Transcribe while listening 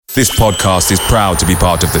This podcast is proud to be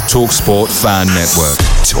part of the TalkSport Fan Network.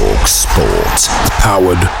 TalkSport.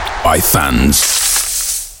 Powered by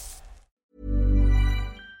fans.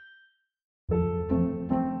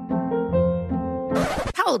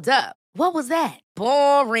 Hold up. What was that?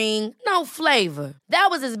 Boring. No flavor. That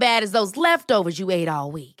was as bad as those leftovers you ate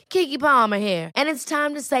all week. Keke Palmer here. And it's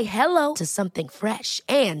time to say hello to something fresh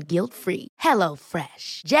and guilt-free. Hello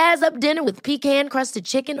Fresh. Jazz up dinner with pecan-crusted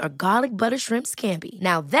chicken or garlic butter shrimp scampi.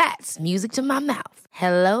 Now that's music to my mouth.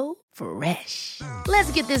 Hello Fresh.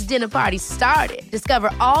 Let's get this dinner party started.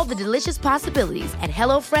 Discover all the delicious possibilities at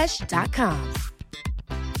hellofresh.com.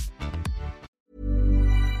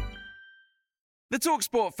 The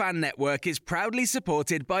TalkSport Fan Network is proudly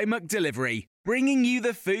supported by McDelivery, bringing you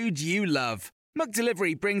the food you love.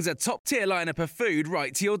 McDelivery brings a top-tier lineup of food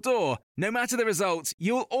right to your door. No matter the result,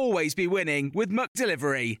 you'll always be winning with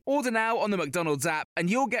McDelivery. Order now on the McDonald's app and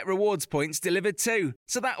you'll get rewards points delivered too.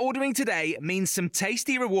 So that ordering today means some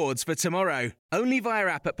tasty rewards for tomorrow. Only via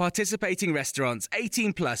app at participating restaurants.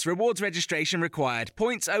 18 plus. Rewards registration required.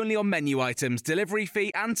 Points only on menu items. Delivery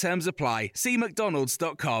fee and terms apply. See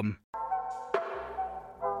mcdonalds.com.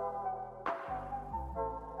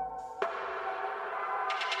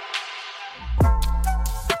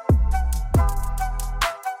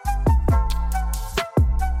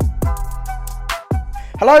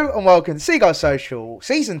 Hello and welcome to SEAGULLS Social,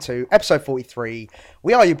 Season 2, Episode 43.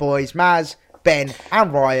 We are your boys, Maz, Ben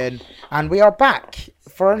and Ryan, and we are back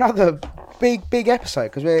for another big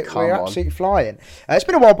episode because we're absolutely flying. It's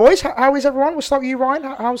been a while, boys. How is everyone? We'll start with you, Ryan.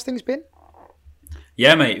 How's things been?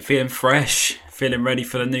 Yeah, mate, feeling fresh, feeling ready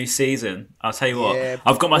for the new season. I'll tell you what, Yeah,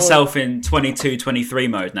 I've got myself in 22-23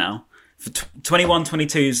 mode now. For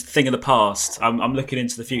 21-22's thing of the past, I'm looking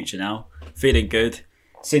into the future now, feeling good.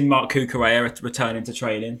 Seen Marc Cucurella returning to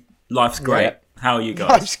training. Life's great. Yeah. How are you guys?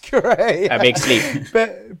 Life's great. A big sleep.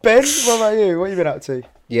 Ben, what about you? What have you been up to?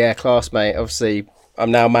 Yeah, class, mate. Obviously,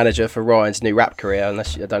 I'm now manager for Ryan's new rap career.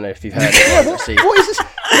 Unless I don't know if you've heard it. What is this?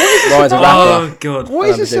 Ryan's a rapper. Oh God! What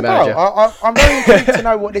is this about? I'm very intrigued to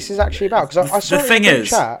know what this is actually about because I saw it in the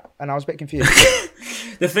chat and I was a bit confused.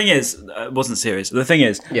 The thing is, it wasn't serious. The thing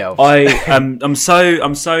is, yeah, I'm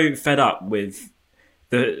so fed up with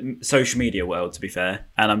the social media world, to be fair,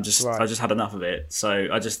 and I just had enough of it. So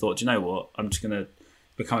I just thought, you know what? I'm just gonna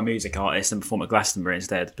become a music artist and perform at Glastonbury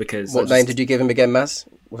instead. Because what name did you give him again, Maz?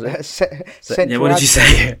 Was it? Yeah, what did you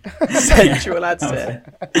say? Central ad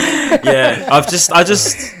set. Yeah,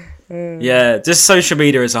 just social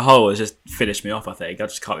media as a whole has just finished me off. I think I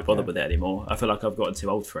just can't be bothered with it anymore. I feel like I've gotten too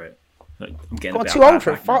old for it. I'm getting too old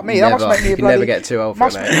for it. Fuck me. That must make me a bloody... never get too old for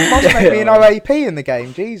it, mate. Must make me an OAP in the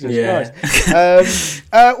game. Jesus Christ.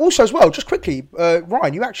 Also, as well, just quickly,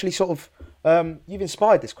 Ryan, you actually sort of you've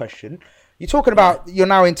inspired this question. You're talking about you're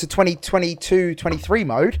now into 2022-23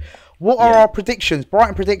 mode. What are our predictions,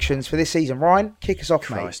 Brighton predictions for this season? Ryan, kick us off,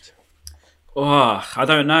 mate. Oh, I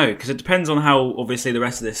don't know, because it depends on how, obviously, the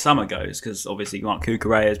rest of this summer goes, because, obviously, Marc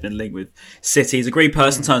Cucurella has been linked with City. He's agreed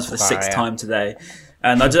person terms for the sixth time today.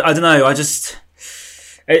 And I don't know,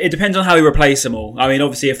 it depends on how he replaces them all. I mean,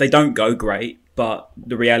 obviously, if they don't go, great, but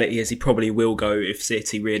the reality is he probably will go if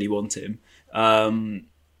City really want him. I'm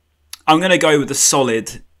going to go with a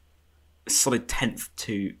solid 10th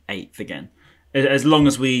to 8th again. As long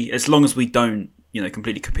as we don't,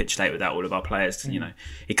 completely capitulate without all of our players.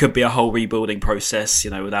 It could be a whole rebuilding process,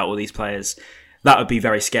 without all these players. That would be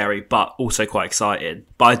very scary, but also quite exciting.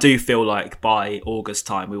 But I do feel like by August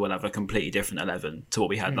time, we will have a completely different 11 to what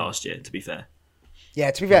we had last year, to be fair. Yeah,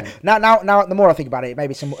 to be fair. Now, the more I think about it,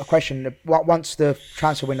 maybe a question once the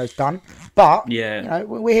transfer window's done. But,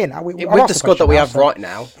 we're here now. With the squad that we have right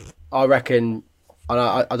now, I reckon,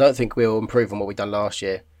 I don't think we'll improve on what we've done last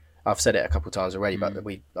year. I've said it a couple of times already, but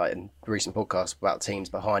we in recent podcasts about teams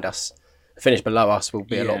behind us, finish below us will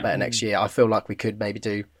be a lot better next year. I feel like we could maybe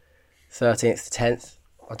do 13th to 10th.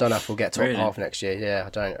 I don't know if we'll get top half next year. Yeah,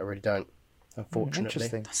 I really don't. Unfortunately.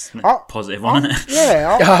 That's positive, wasn't it?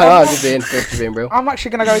 Yeah. Just being real. I'm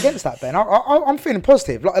actually going to go against that, Ben. I'm feeling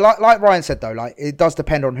positive. Like Ryan said, though, it does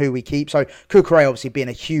depend on who we keep. So Cucurella obviously being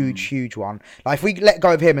a huge one. Like if we let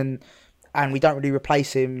go of him and we don't really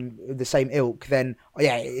replace him with the same ilk, then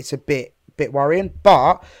it's a bit worrying.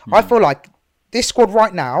 But I feel like this squad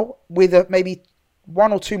right now, with maybe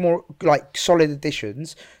one or two more solid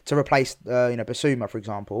additions to replace Basuma, for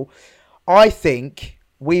example, I think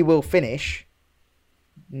we will finish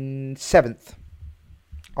 7th.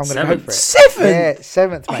 I'm going to go for it. 7th? Yeah,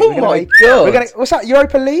 7th, mate. Oh my God. What's that,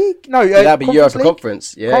 Europa League? No, that'd be Europa League?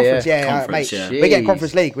 Conference. Yeah, Conference, yeah. Conference, mate. Yeah. We're getting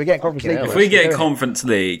Conference League. Hell. If we get Conference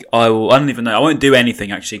League, I don't even know. I won't do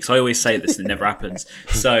anything actually because I always say this and it never happens.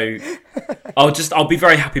 So I'll be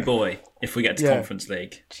very happy boy if we get to Conference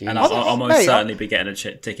League, and I'll most certainly be getting a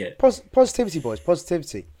ticket. Positivity, boys.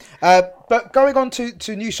 Positivity. But going on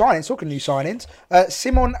to new signings, talking new signings,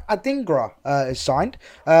 Simon Adingra is signed,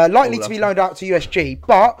 likely to be loaned out to USG.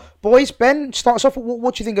 But boys, Ben, starts off.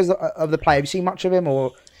 What do you think of the player? Have you seen much of him,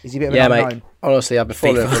 or is he a bit of an unknown? Mate. Honestly, I've been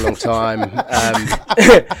following him for a long time.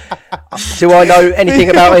 Do I know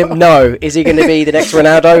anything about him? No. Is he going to be the next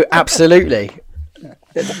Ronaldo? Absolutely.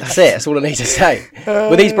 That's it. That's all I need to say.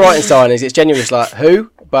 With these Brighton signings, it's genuinely just like,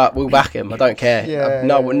 who? But we'll back him. I don't care.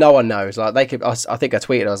 No one knows. Like they could. I think I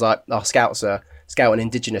tweeted. I was like, our scouts are scouting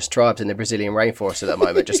indigenous tribes in the Brazilian rainforest at the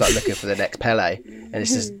moment, just like looking for the next Pele. And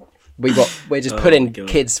it's just we're just putting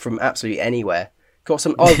kids from absolutely anywhere. Got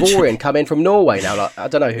some Ivorian come in from Norway now. Like I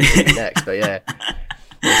don't know who's coming next, but yeah.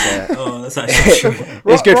 That's actually true.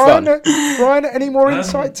 It's good fun. Ryan, any more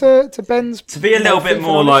insight to Ben's? To be a little bit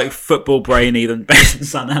more like football brainy than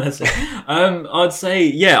Ben's analysis, I'd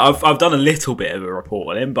say I've done a little bit of a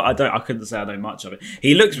report on him, but I couldn't say I know much of it.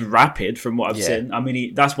 He looks rapid from what I've seen. I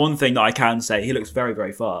mean, that's one thing that I can say. He looks very,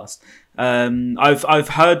 very fast. I've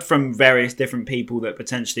heard from various different people that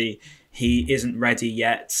potentially he isn't ready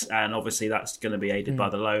yet, and obviously that's going to be aided by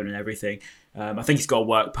the loan and everything. I think he's got a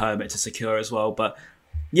work permit to secure as well, but.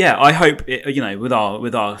 Yeah, I hope with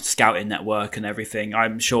our scouting network and everything,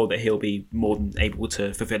 I'm sure that he'll be more than able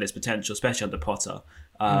to fulfil his potential, especially under Potter.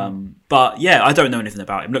 But yeah, I don't know anything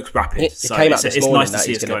about him. Looks rapid, so it's nice to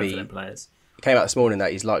see us going for them players. It came out this morning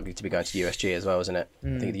that he's likely to be going to USG as well, isn't it?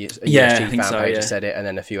 I think the USG fan page said it, and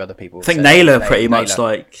then a few other people. I think Naylor pretty much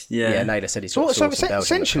Naylor said he's got some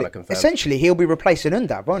essentially he'll be replacing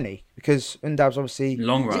Undav, won't he? Because Undav's obviously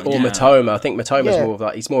long run. Or Matoma. I think Matoma's more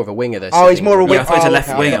of he's more of a winger. He's more a winger. I thought he was a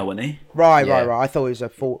left winger, wasn't he? Right. I thought he was a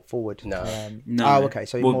forward. No. Oh, okay.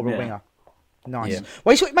 So he's more of a winger. Nice. Yeah.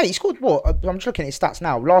 Well, he scored what? I'm just looking at his stats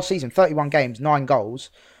now. Last season, 31 games, 9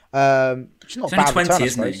 goals. It's not bad. 20,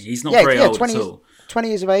 isn't he? He's not very old 20, at all. 20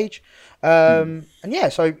 years of age. And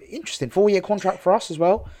so interesting. 4-year contract for us as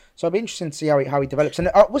well. So it'll be interesting to see how he develops.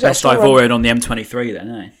 And was best Ivorian on the M23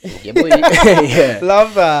 then, eh? Yeah, boy. Yeah.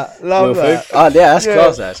 Love that. Oh, yeah, that's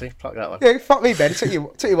class actually. Pluck that one. Yeah, fuck me, Ben. It took you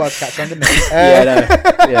a while to catch on, didn't it?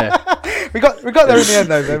 Yeah. We got there in the end,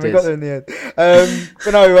 though, Ben. We got there in the end.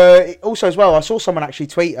 But no, also as well, I saw someone actually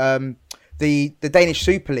tweet the Danish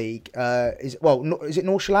Super League is it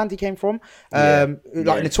Nordsjælland he came from?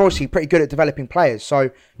 Notoriously pretty good at developing players.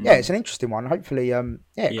 So yeah, it's an interesting one. Hopefully,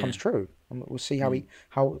 it comes true. And we'll see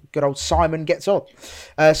how good old Simon gets on.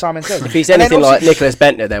 Simon says if he's anything like Nicholas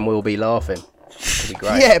Bentner, then we'll be laughing. It'll be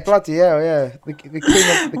great. Yeah, bloody hell, yeah. The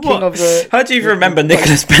king of the. How do you remember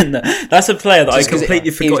Nicholas Bentner? That's a player that I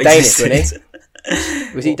completely forgot existed.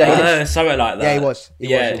 Was he Danish? Something like that. Yeah, he was. He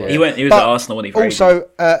was at Arsenal when he played. Also,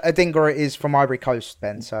 Adingra is from Ivory Coast,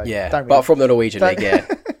 Ben. So but from the Norwegian league, yeah.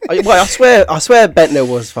 Well, I swear Bentner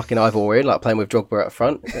was fucking Ivorian, like playing with Drogba up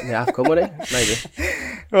front in the AFCON, wasn't he? Maybe.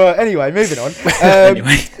 Right. Anyway, moving on. Is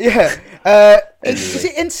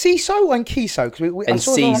it Enciso or Enciso?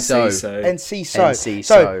 Enciso.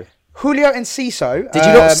 So Julio Enciso. Did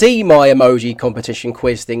you not see my emoji competition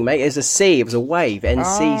quiz thing, mate? It was a C. It was a wave.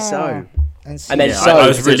 Enciso. And then I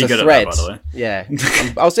was really good at that, by the way. Yeah,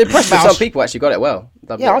 I was impressed with some people actually got it well.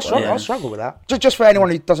 I struggle with that. Just for anyone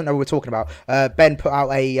who doesn't know what we're talking about, Ben put out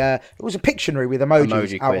it was a Pictionary with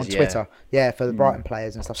emojis out on Twitter. Yeah, for the Brighton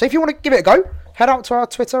players and stuff. So if you want to give it a go, head out to our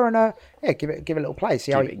Twitter and give it a little play.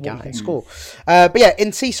 See how you can score. But yeah,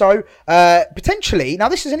 Enciso potentially. Now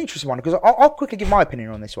this is an interesting one because I'll quickly give my opinion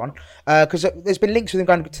on this one because there's been links with him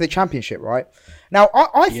going to the Championship, right? Now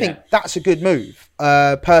I think that's a good move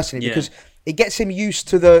personally because it gets him used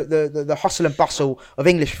to the hustle and bustle of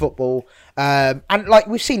English football. And like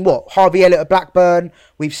we've seen Harvey Elliott at Blackburn,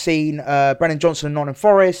 we've seen Brennan Johnson at Nottingham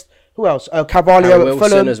Forest. Who else? Carvalho at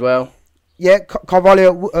Fulham as well. Yeah,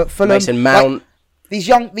 Carvalho at Fulham. Mason Mount. Like, these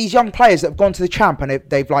young players that have gone to the Champ and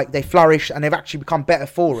they flourished and they've actually become better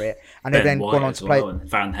for it and they've then gone on to play.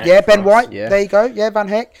 Van Heck Ben White. Yeah. There you go. Yeah, Van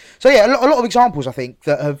Heck. So yeah, a lot of examples I think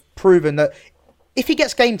that have proven that. If he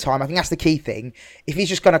gets game time, I think that's the key thing. If he's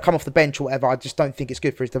just going to come off the bench or whatever, I just don't think it's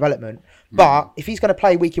good for his development. But if he's going to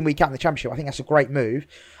play week in, week out in the Championship, I think that's a great move.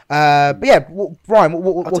 But yeah, Ryan,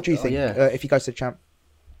 what do you think if he goes to the Champ?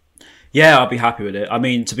 Yeah, I'll be happy with it. I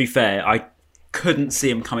mean, to be fair, I couldn't see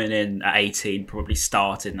him coming in at 18, probably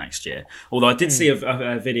started next year. Although I did see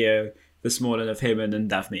a video this morning of him and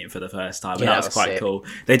Dav meeting for the first time, and Yeah, that was quite sick. cool.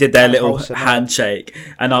 They did their little wholesome, handshake,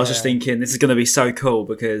 and I was just thinking, this is going to be so cool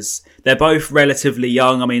because they're both relatively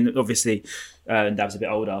young. I mean, obviously, Dav's a bit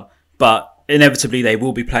older, but inevitably they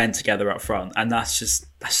will be playing together up front, and that's just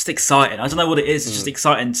exciting. I don't know what it is. It's just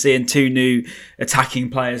exciting seeing two new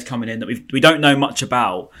attacking players coming in that we don't know much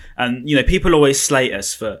about. And you know, people always slate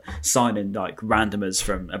us for signing like randomers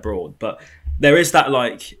from abroad, but there is that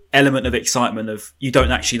like element of excitement of you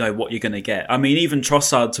don't actually know what you're going to get. I mean, even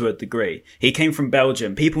Trossard to a degree, he came from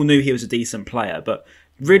Belgium. People knew he was a decent player, but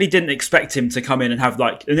really didn't expect him to come in and have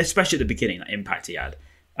like, and especially at the beginning, that impact he had.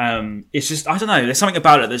 It's just, I don't know, there's something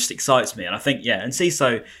about it that just excites me. And I think, and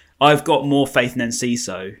Enciso, I've got more faith in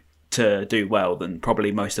Enciso to do well than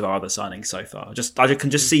probably most of our other signings so far. I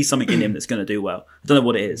can just see something in him that's going to do well. I don't know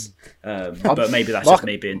what it is, but maybe that's just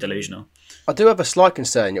me being delusional. I do have a slight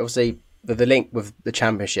concern. Obviously, the link with the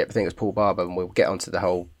Championship, I think it was Paul Barber, and we'll get onto the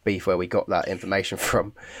whole beef where we got that information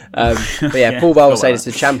from. But Paul Barber was saying it's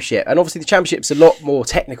the Championship, and obviously the Championship's a lot more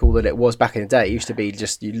technical than it was back in the day. It used to be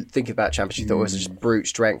just, you think about Championship, you thought it was just brute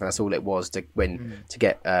strength, and that's all it was to win, to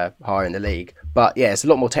get higher in the league. But yeah, it's a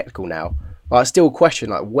lot more technical now. But I still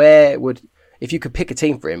question, like, if you could pick a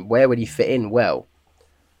team for him, where would he fit in well?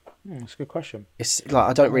 That's a good question. It's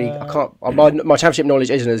like, I don't really, I can't, my Championship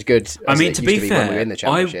knowledge isn't as good as it used to be when we were in the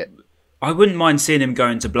Championship. I wouldn't mind seeing him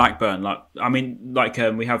going to Blackburn.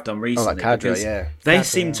 We have done recently. Like Cadra, they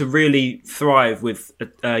seem to really thrive with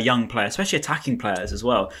young players, especially attacking players as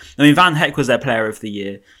well. I mean, Van Heck was their player of the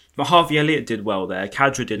year, but Harvey Elliott did well there.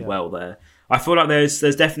 Cadra did well there. I feel like there's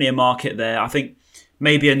definitely a market there. I think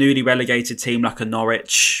maybe a newly relegated team like a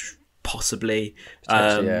Norwich, possibly.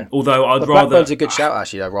 Although I'd rather... Blackburn's a good shout,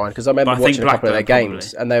 actually, though, Ryan, because I remember watching a couple of their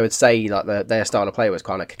games, and they would say like their style of play was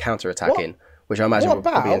kind of counter-attacking. Which I imagine would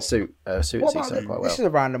probably suit Enciso quite well. This is a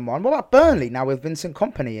random one. What about Burnley now with Vincent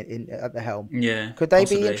Kompany at the helm? Yeah, could they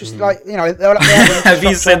be interested? Like, you know, have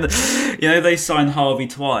you seen? They signed Harvey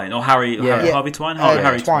Twine or Harry Twine,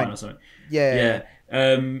 Harry Twine or something. Yeah.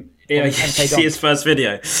 You see his first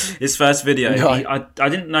video. No. I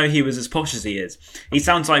didn't know he was as posh as he is. He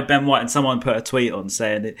sounds like Ben White, and someone put a tweet on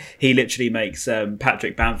saying that he literally makes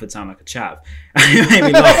Patrick Bamford sound like a chap. And it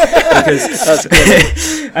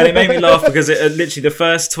made me laugh because it literally the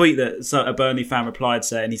first tweet that a Burnley fan replied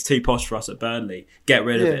saying he's too posh for us at Burnley, get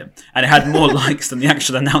rid of him, and it had more likes than the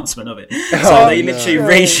actual announcement of it. So they literally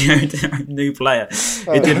ratioed a new player.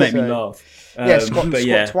 It did make me laugh. Scott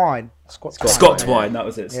Twine. Scott Twine, that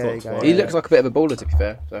was it. Twine. He looks like a bit of a baller, to be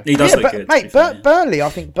fair. So. He does look good. Mate, Burnley, I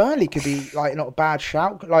think Burnley could be like not a bad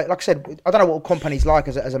shout. Like I said, I don't know what Kompany's like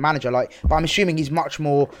as a manager, but I'm assuming he's much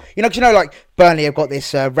more. Like Burnley have got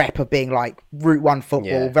this rep of being like Route 1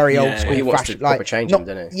 football, very old school. He wants to proper change him,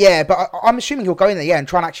 doesn't he? Yeah, but I'm assuming he'll go in there, and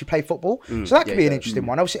try and actually play football. So that could be an interesting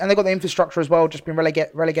one. Obviously, and they've got the infrastructure as well, just been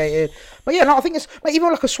relegated. But I think it's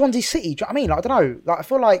even like a Swansea City. Do you know what I mean? Like, I don't know. Like, I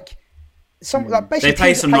feel like. They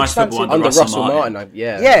play some nice football under Russell Martin.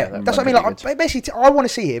 That's what I mean. Like, basically, I want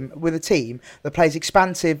to see him with a team that plays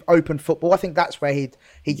expansive, open football. I think that's where he'd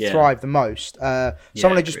thrive the most.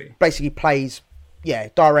 Someone who just basically plays,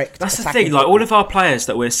 direct. That's the thing. Like, all of our players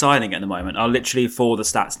that we're signing at the moment are literally for the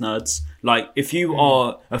stats nerds. Like, if you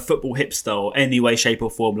are a football hipster or any way, shape, or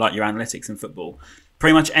form, like your analytics in football,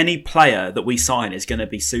 pretty much any player that we sign is going to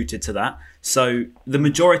be suited to that. So the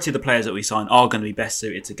majority of the players that we sign are going to be best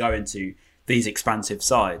suited to go into these expansive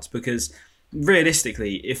sides, because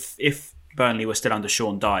realistically, if Burnley were still under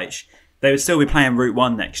Sean Dyche, they would still be playing Route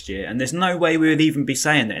 1 next year, and there's no way we would even be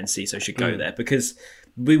saying that Enciso should go there, because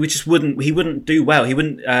he wouldn't do well. He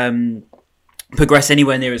wouldn't progress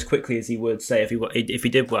anywhere near as quickly as he would, say, if he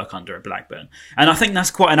did work under a Blackburn. And I think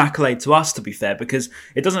that's quite an accolade to us, to be fair, because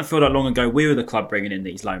it doesn't feel that long ago we were the club bringing in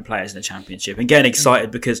these lone players in the Championship and getting excited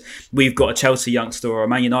because we've got a Chelsea youngster or a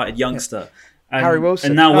Man United youngster. Harry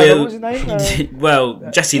Wilson. And now what was his name?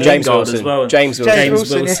 Jesse Lingard as well. James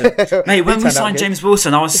Wilson. Yeah. Mate, when we signed James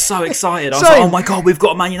Wilson, I was so excited. I was like, oh my God, we've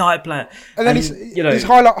got a Man United player. And then his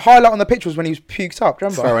highlight on the pitch was when he was puked up, do you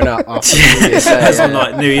remember? Throwing up after As on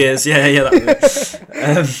like New Year's.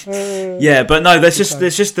 But no, there's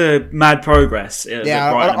just the mad progress that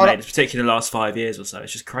Brighton have made, particularly the last 5 years or so.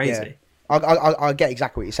 It's just crazy. I get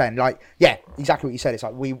exactly what you're saying. Like, exactly what you said. It's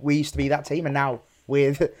like we used to be that team, and now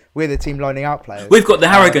we're the team loaning out players. We've got the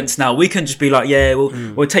arrogance now. We can just be like,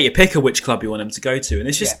 we'll take your pick of which club you want them to go to, and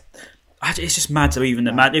it's just mad to even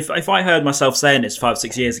imagine. If I heard myself saying this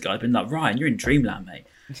 5-6 years ago, I'd been like, Ryan, you're in dreamland, mate.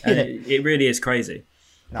 And it really is crazy.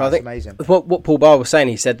 No, it's amazing. What Paul Barr was saying,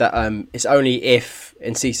 he said that it's only if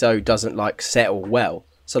Enciso doesn't settle well.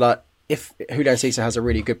 So if Julian Cesar has a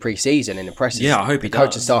really good pre-season and impresses I hope he the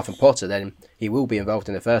coaching does. staff and Potter, then he will be involved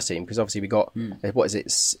in the first team, because obviously we got what is it?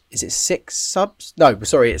 Is it 6 subs? No,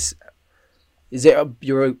 sorry, is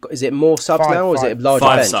it more subs now, or is it a larger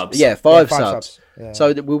 5 bench? subs? Yeah, 5 subs. Yeah.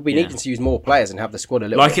 So we'll be needing to use more players and have the squad a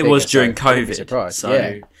little like bit it was bigger, during so don't be COVID. surprised. So,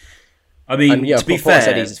 yeah. I mean, And to be Potter fair,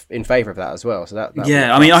 said he's in favour of that as well. So that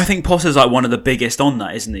I mean, I think Potter's like one of the biggest on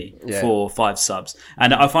that, isn't he? Yeah. For 5 subs,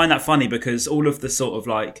 and I find that funny because all of the sort of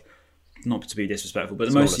like, not to be disrespectful,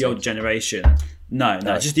 but most of the older generation,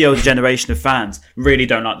 just the older generation of fans really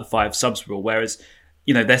don't like the 5 subs rule. Whereas,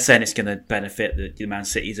 they're saying it's going to benefit the Man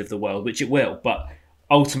Cities of the world, which it will, but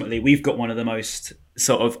ultimately we've got one of the most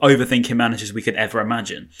sort of overthinking managers we could ever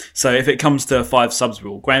imagine. So if it comes to a 5 subs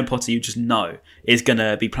rule, Graham Potter, you just know, is going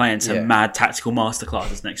to be playing some mad tactical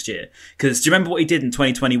masterclasses next year. Because do you remember what he did in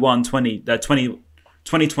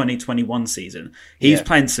 2020-21 season? He was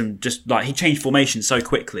playing some he changed formation so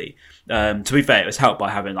quickly. To be fair, it was helped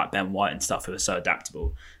by having like Ben White and stuff who are so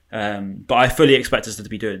adaptable. But I fully expect us to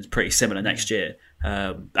be doing pretty similar next year.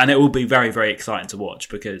 And it will be very, very exciting to watch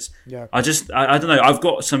because I don't know, I've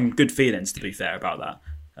got some good feelings, to be fair, about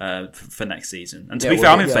that for next season. And to be fair,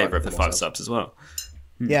 I'm in favour of the 5 subs as well.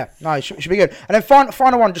 Yeah, no, it should be good. And then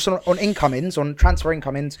final one, just on incomings, on transfer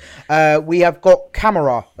incomings, we have got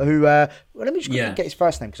Camara, who let me just get his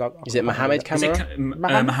first name, because is it Mohamed Camara?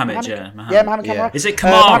 Mohamed, yeah. Mohamed Camara. Is it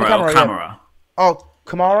Kamara or Camara? Oh,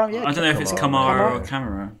 Kamara, yeah. I don't know if it's Kamara or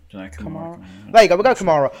Camara. Kamara. There you go, we'll go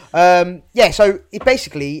Kamara. So it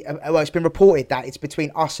basically, it's been reported that it's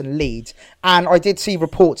between us and Leeds, and I did see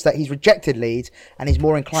reports that he's rejected Leeds and he's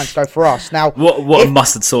more inclined to go for us. Now, what a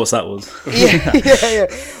mustard sauce that was. yeah.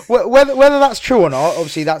 Whether that's true or not,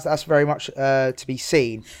 obviously that's very much to be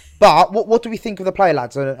seen. But what do we think of the player,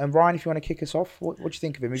 lads? And Ryan, if you want to kick us off, what do you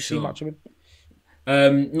think of him? Have you seen much of him?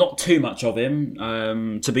 Not too much of him.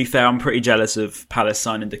 To be fair, I'm pretty jealous of Palace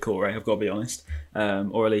signing Decore, I've got to be honest.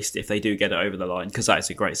 Or at least if they do get it over the line, because that is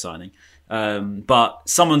a great signing. But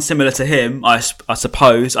someone similar to him, I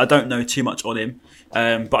suppose. I don't know too much on him.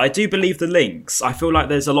 But I do believe the links. I feel like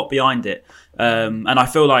there's a lot behind it. And I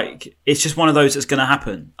feel like it's just one of those that's going to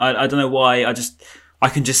happen. I don't know why. I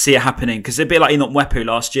can just see it happening. Because it'd be like Enoch Mwepu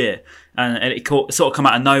last year. And it sort of come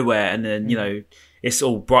out of nowhere. And then, it's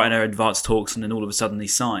all Brighton advanced talks, and then all of a sudden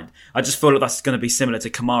he's signed. I just feel like that's going to be similar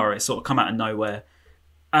to Kamara. It's sort of come out of nowhere.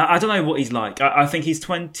 I don't know what he's like. I think he's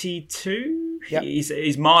 22. Yep.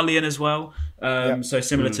 He's Malian as well. So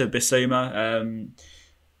similar to Bissouma.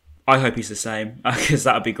 I hope he's the same, because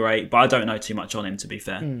that would be great. But I don't know too much on him, to be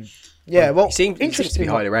fair. Yeah, well, he seems to be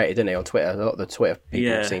highly rated, doesn't he, on Twitter? A lot of the Twitter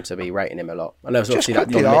people seem to be rating him a lot. I know it's obviously that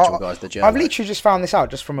Don Mitchell guy's the German. I've literally just found this out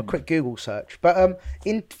just from a quick Google search. But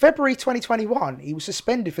in February 2021, he was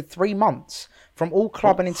suspended for 3 months from all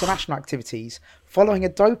club and international activities following a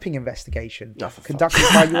doping investigation conducted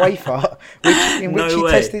by UEFA, in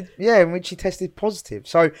which he tested positive.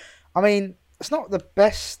 So, I mean, it's not the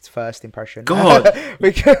best first impression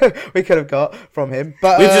we could have got from him,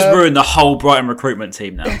 but we've just ruined the whole Brighton recruitment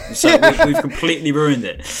team now. So we've completely ruined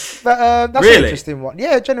it. But that's an interesting one.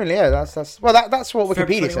 Yeah, generally, yeah. That's what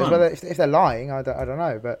Wikipedia says. Whether if they're lying, I don't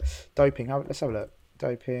know. But doping, let's have a look.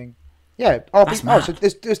 Doping. Yeah. So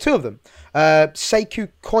there's 2 of them. Sekou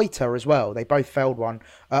Koita as well. They both failed one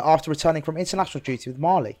after returning from international duty with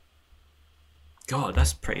Mali. God,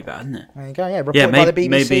 that's pretty bad, isn't it? There you go. Yeah. Reported by the BBC.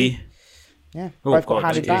 Maybe. Yeah, both got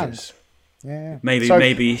handed bans. Yeah.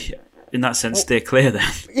 Maybe in that sense, steer clear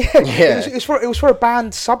then. It was for a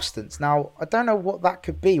banned substance. Now I don't know what that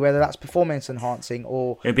could be. Whether that's performance enhancing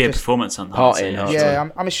or it'd be a performance enhancing. Yeah,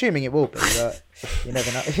 I'm assuming it will be. But you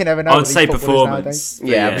never know. You never know. I'd say performance.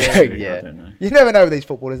 Yeah. I don't know. You never know with these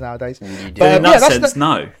footballers nowadays. But in that sense,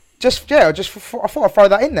 no. I thought I'd throw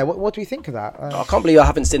that in there. What do you think of that? I can't believe I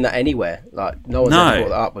haven't seen that anywhere. Like no one's ever brought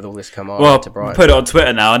that up with all this Kamara to Brighton. Put it on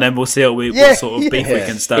Twitter now, and then we'll see what sort of beef we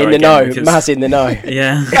can start. In the know, Mass in the know.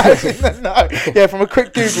 Yeah, yeah. From a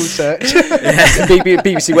quick Google search,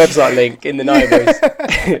 BBC website link in the know.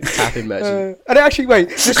 Tapping merchant. And actually, wait,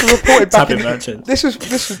 this was reported back in merchant. This was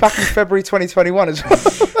back in February 2021 as well.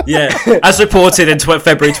 Yeah, as reported in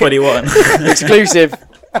February 21. Exclusive.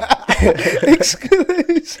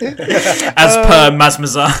 Exclusive. As per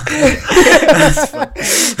Masmazar.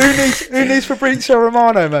 Who needs Fabrizio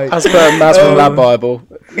Romano, mate? As per Masmazar Lab Bible.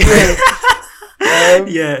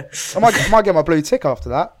 Yeah. I might get my blue tick after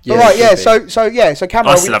that. Yeah, right, yeah. So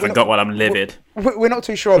Cameron, I still haven't got one. I'm livid. We're not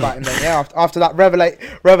too sure about him then. Yeah, after that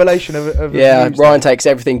revelation of Ryan takes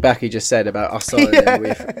everything back he just said about us signing him.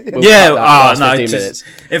 Minutes.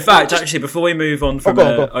 In fact, actually, before we move on from, go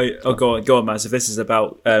on, Maz. If this is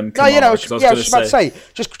about, Kamara, I was just about to say,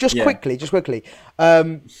 just quickly.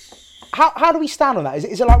 how do we stand on that?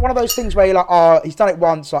 Is it like one of those things where you're like, oh, he's done it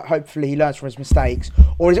once, like hopefully he learns from his mistakes,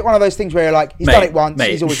 or is it one of those things where you're like, he's done it once,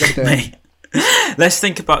 he's always going to do it? Let's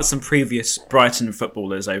think about some previous Brighton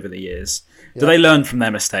footballers over the years. Do they learn from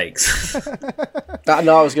their mistakes? I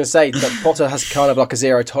was going to say that Potter has kind of like a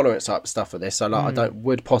zero tolerance type of stuff for this. So like,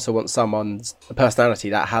 would Potter want someone's personality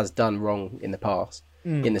that has done wrong in the past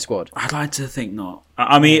in the squad? I'd like to think not.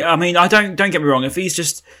 I mean, I don't get me wrong. If he's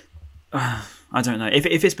just, I don't know.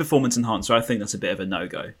 If it's performance enhancer, I think that's a bit of a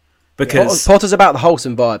no-go. Because Potter's about the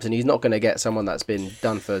wholesome vibes, and he's not going to get someone that's been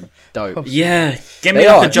done for dope. Yeah, give me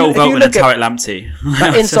like a Joel Veltman and Tarek Lamptey.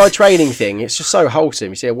 That inside training thing, it's just so wholesome.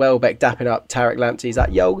 You see a Welbeck dapping up Tarek Lamptey, he's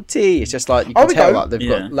like, yo, T. It's just like, you can tell like, they've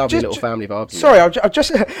got lovely little family vibes. Sorry, I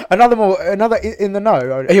just another in the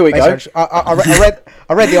know. Here we go. I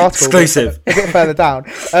read the article. Exclusive. A bit further down.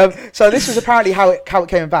 So this is apparently how it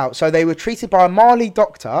came about. So they were treated by a Mali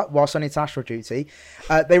doctor whilst on international duty.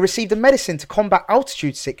 They received a medicine to combat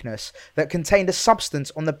altitude sickness that contained a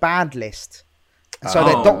substance on the banned list.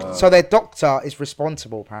 So their doctor is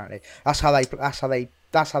responsible. Apparently, that's how they.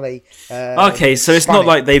 Okay, so it's not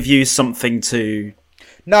like they've used something to.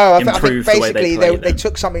 No, I think basically they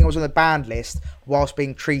took something that was on the banned list whilst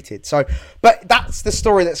being treated. So, but that's the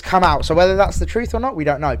story that's come out. So whether that's the truth or not, we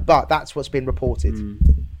don't know. But that's what's been reported.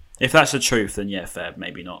 If that's the truth, then yeah, fair,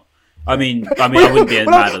 maybe not. I mean, I wouldn't be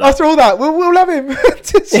mad at that. After all that, we'll have him.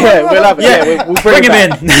 We'll have him. Yeah, we'll bring him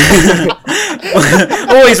in.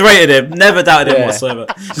 Always rated him. Never doubted him whatsoever.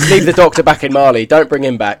 Just leave the doctor back in Mali. Don't bring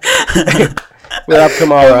him back. We'll have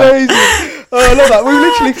Kamara. Amazing. Oh, I love that.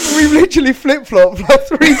 We've literally flip-flopped like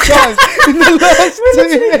 3 times in the last 2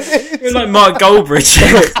 minutes. We're like Mark Goldbridge.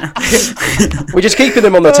 We're just keeping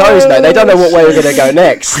them on the toes, mate. They don't know what way we're going to go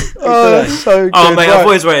next. Oh, that's so good. Oh, mate, I've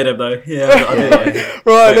always rated him, though. Yeah,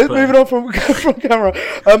 right, let's move it on from camera.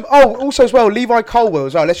 Also as well, Levi Colwill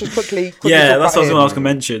as well. Let's just quickly yeah, that's what I was going to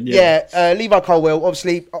mention. Yeah, Levi Colwill,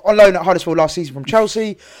 obviously on loan at Huddersfield last season from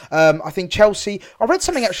Chelsea. I think Chelsea... I read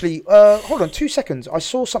something actually... hold on, 2 seconds. I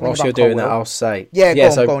saw something Whilst about you're doing Colwill. that, I'll say. Yeah,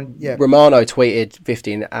 go on. Yeah. Romano tweeted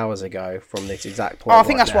 15 hours ago from this exact point. I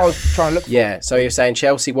think that's what I was trying to look for. Yeah, so you're saying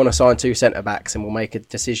Chelsea want to sign 2 centre-backs and will make a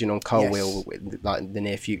decision on Colwill like in the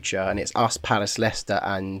near future, and it's us, Palace, Leicester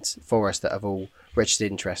and Forest that have all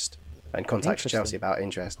registered interest and contacted Chelsea about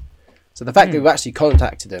interest. So the fact that we've actually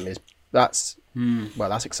contacted them that's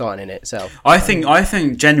exciting in itself. I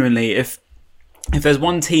think genuinely if there's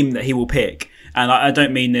one team that he will pick, and I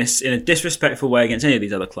don't mean this in a disrespectful way against any of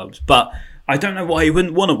these other clubs, but I don't know why he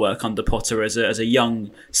wouldn't want to work under Potter as a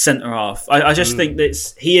young centre half. I just think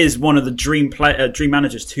that he is one of the dream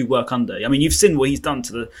managers to work under. I mean, you've seen what he's done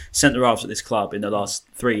to the centre halves at this club in the last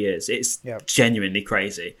 3 years. It's genuinely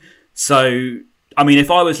crazy. So, I mean, if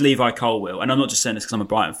I was Levi Colwill, and I'm not just saying this because I'm a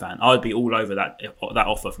Brighton fan, I would be all over that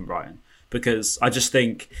offer from Brighton, because I just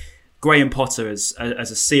think Graham Potter as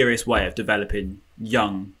a serious way of developing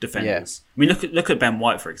young defenders. I mean, look at Ben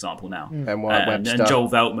White, for example, now. Ben White, Webster. And Joel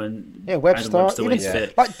Veltman. Yeah, Webster.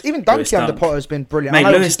 Even Dunky under Potter has been brilliant.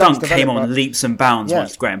 Mate, Lewis Dunk came on leaps and bounds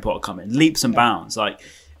once Graham Potter came in. Leaps and bounds. Like,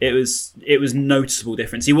 it was noticeable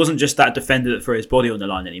difference. He wasn't just that defender that threw his body on the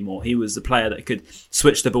line anymore. He was the player that could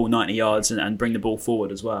switch the ball 90 yards and bring the ball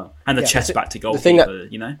forward as well. And the chest back to goalkeeper,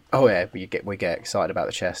 you know? Oh, yeah, we get excited about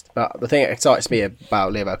the chest. But the thing that excites me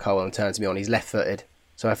about Levi Colwill and turns me on, he's left-footed.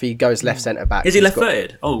 So if he goes left centre-back... Is he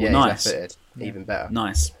left-footed? Nice. He's left-footed. Even better.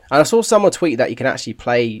 Nice. And I saw someone tweet that you can actually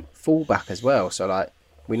play full-back as well. So, like,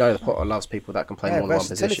 we know the Potter loves people that can play more than one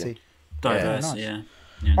position. Diverse, yeah.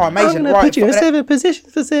 Oh, amazing. I'm going to put you in 7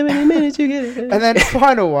 positions for 70 minutes, you get it. And then the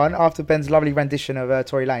final one, after Ben's lovely rendition of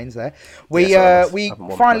Tory Lanes there, we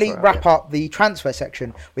finally wrap up the transfer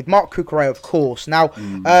section with Marc Cucurella, of course. Now,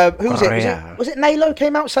 who was it? Was it Nalo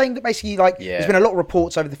came out saying that basically, like, there's been a lot of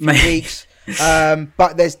reports over the few weeks,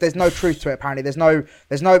 but there's no truth to it, apparently.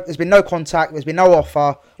 There's been no contact, there's been no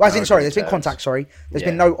offer. Well, there's been contact, There's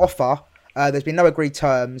been no offer. There's been no agreed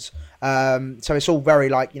terms. So it's all very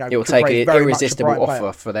like, it will take an irresistible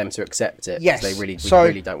offer for them to accept it. Yes, they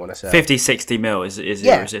really don't want to sell. 50-60 mil is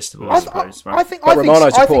irresistible. I suppose, right? I think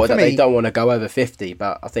Romano's reported that they don't want to go over 50,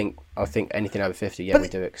 but I think anything over 50, we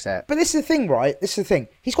do accept. But this is the thing, right?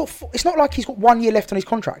 It's not like he's got 1 year left on his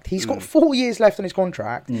contract. He's got 4 years left on his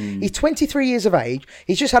contract. He's 23 years of age.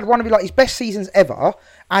 He's just had one of his best seasons ever,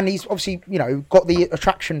 and he's obviously got the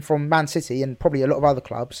attraction from Man City and probably a lot of other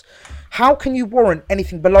clubs. How can you warrant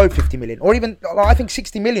anything below 50 million, or even I think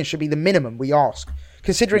 60 million should be the minimum we ask,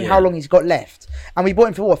 considering how long he's got left? And we bought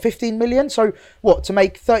him for 15 million. So to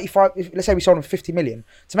make 35? Let's say we sold him for 50 million,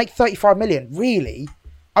 to make 35 million, really,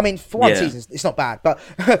 I mean, for one season, it's not bad, but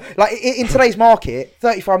like in today's market,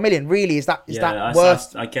 35 million really is that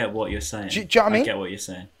worth? I get what you're saying. Do you know what I mean? I get what you're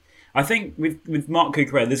saying. I think with Marc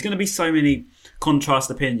Cucurella, there's going to be so many contrast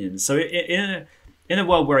opinions. So in a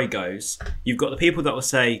world where he goes, you've got the people that will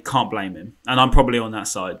say can't blame him, and I'm probably on that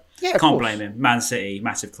side. Yeah, can't blame him. Man City,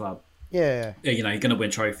 massive club. Yeah. You know, you're going to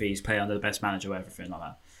win trophies, play under the best manager, everything like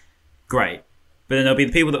that. Great. But then there'll be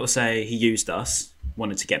the people that will say he used us,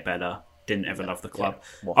 wanted to get better, didn't ever love the club.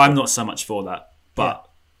 Yeah. I'm not so much for that, but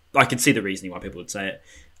I can see the reasoning why people would say it.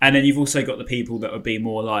 And then you've also got the people that would be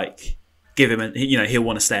more like, give him he'll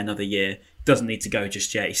want to stay another year, doesn't need to go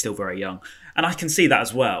just yet, he's still very young. And I can see that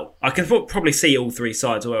as well. I can probably see all three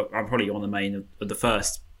sides. Well, I'm probably on the main of the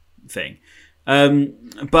first thing.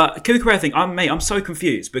 But Cucurella thing, I'm so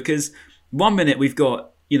confused because 1 minute we've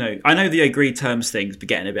got, I know the agreed terms thing's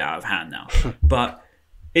getting a bit out of hand now, but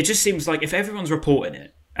it just seems like if everyone's reporting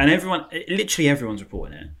it, and literally everyone's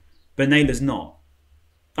reporting it, but Naylor's not,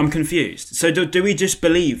 I'm confused. So do we just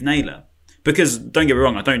believe Naylor? Because don't get me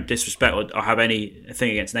wrong, I don't disrespect or have anything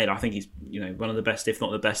against Naylor. I think he's one of the best, if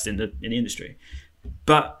not the best, in the industry.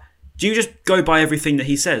 But do you just go by everything that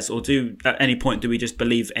he says, or at any point do we just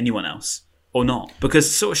believe anyone else or not?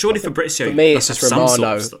 Because surely Fabrizio, for me, it's just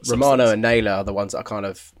Romano and Naylor are the ones that I kind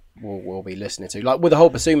of will be listening to. Like with the whole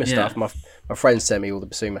Basuma stuff, my friends sent me all the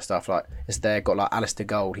Basuma stuff. Like got like Alistair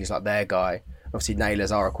Gold, he's like their guy. Obviously,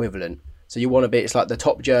 Naylor's our equivalent. So you want to be, it's like the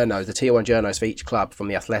top journos, the tier 1 journos for each club from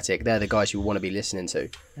the Athletic. They're the guys you want to be listening to.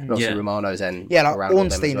 And obviously Romano's and like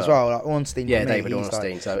Ornstein as well. Like Ornstein, David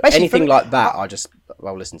Ornstein. Like, so anything like that,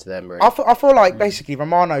 I'll listen to them. Really. I feel like basically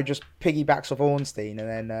Romano just piggybacks off Ornstein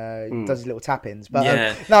and then does his little tap-ins. But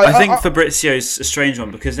I think Fabrizio's a strange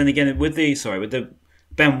one because then again with the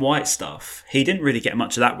Ben White stuff, he didn't really get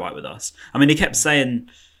much of that right with us. I mean, he kept saying,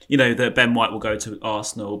 that Ben White will go to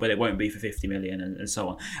Arsenal, but it won't be for 50 million and so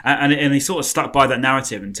on. And he sort of stuck by that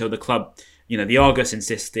narrative until the club, the Argus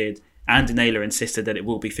insisted, Andy Naylor insisted that it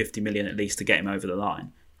will be 50 million at least to get him over the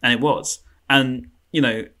line. And it was. And,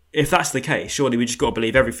 if that's the case, surely we just got to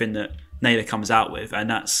believe everything that Naylor comes out with. And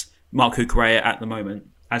that's Marc Cucurella at the moment,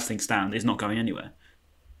 as things stand, is not going anywhere.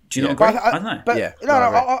 Do you not agree? I don't know. But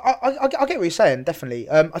I get what you're saying.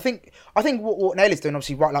 Definitely. I think what Naylor's doing,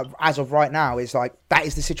 obviously, right, like as of right now, is like that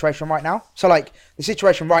is the situation right now. So like the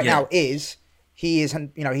situation right now is he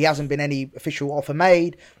hasn't been any official offer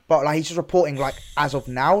made, but like he's just reporting like as of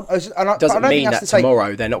now. Doesn't mean that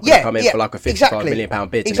tomorrow they're not going to come in for like a £55 million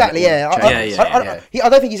bid. Exactly. I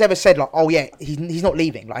don't think he's ever said like, oh yeah, he's not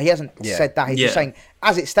leaving. Like he hasn't said that. He's just saying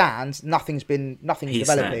as it stands, nothing's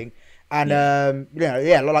developing. And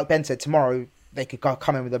like Ben said, tomorrow they could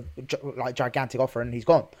come in with a gigantic offer and he's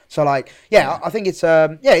gone. So like, I think it's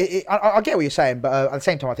I get what you're saying, but at the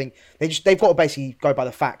same time, I think they've got to basically go by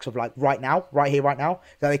the facts of like right now, right here, right now.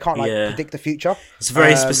 That they can't predict the future. It's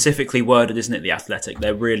very specifically worded, isn't it? The Athletic,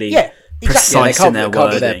 they're really precise in their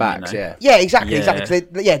wording. Their backs, exactly.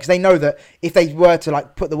 Because they know that if they were to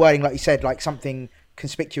like put the wording like you said, like something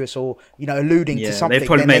conspicuous or alluding to something,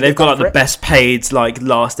 they've got like the best paid like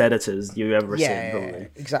last editors you ever seen. Probably.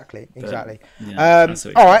 Exactly.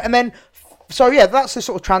 All right, and then that's the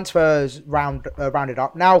sort of transfers rounded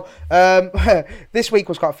up. Now this week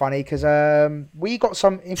was quite funny because we got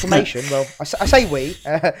some information. Well, I say we,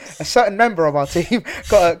 a certain member of our team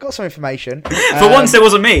got some information. For once it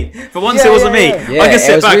wasn't me. I can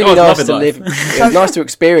sit back. Really nice to live. It was nice to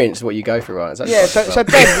experience what you go through, right? So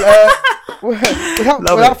Ben,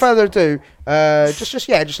 without further ado, just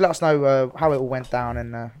let us know how it all went down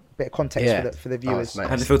and a bit of context for the viewers. How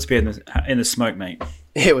did it feel to be in the smoke, mate?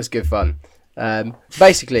 It was good fun.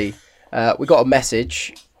 Basically, we got a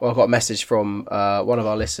message. Well, I got a message from one of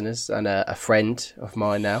our listeners and a friend of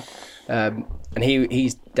mine now, and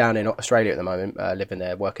he's down in Australia at the moment, living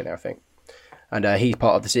there, working there, I think. And he's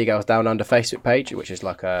part of the Seagulls Down Under Facebook page, which is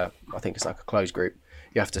like I think it's like a closed group.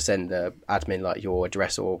 You have to send the admin like your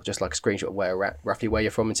address or just like a screenshot of roughly where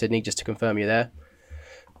you're from in Sydney, just to confirm you're there.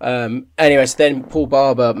 Anyway, so then Paul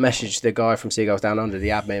Barber messaged the guy from Seagulls Down Under, the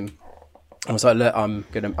admin. I was like, look, I'm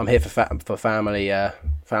here for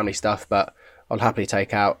family stuff, but I'll happily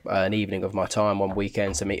take out an evening of my time one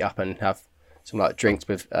weekend to meet up and have some like drinks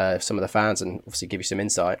with some of the fans and obviously give you some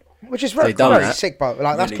insight. Which is very sick, but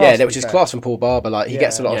like that's class. Yeah, which is class from Paul Barber. Like he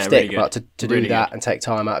gets a lot of stick, really, but to do that and take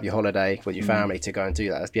time out of your holiday with your family to go and do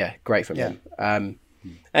that, that's great from him.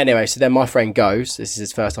 Anyway, so then my friend goes. This is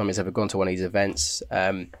his first time he's ever gone to one of these events.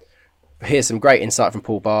 Here's some great insight from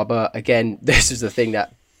Paul Barber. Again, this is the thing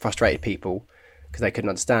that frustrated people because they couldn't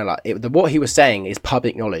understand. Like what he was saying is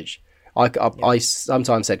public knowledge. I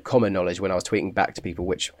sometimes said common knowledge when I was tweeting back to people,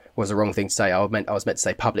 which was the wrong thing to say. I was meant to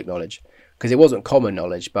say public knowledge because it wasn't common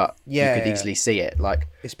knowledge, but you Yeah, could yeah. easily see it. Like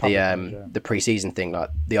It's public knowledge, the pre-season thing, like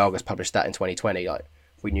the Argos published that in 2020. Like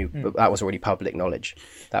we knew but that was already public knowledge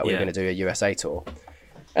that we were going to do a USA tour.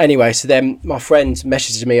 Anyway, so then my friend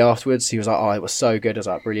messaged me afterwards. He was like, "Oh, it was so good." I was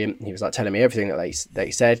like, "Brilliant." He was like telling me everything that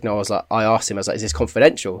he said, and I was like, I asked him, I was like, "Is this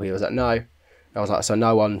confidential?" He was like, "No." I was like, "So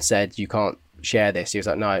no one said you can't share this?" He was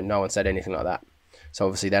like, "No one said anything like that." So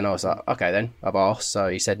obviously then I was like, "Okay, then I've asked." So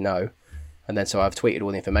he said no, and then so I've tweeted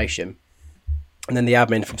all the information, and then the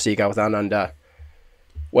admin from Seagulls Down Under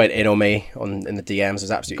went in on me in the DMs. Was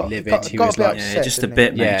absolutely livid. He was like, just a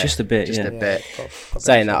bit, mate. Just a bit, a bit,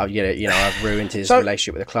 saying that I've ruined his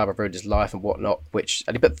relationship with the club, I've ruined his life and whatnot. But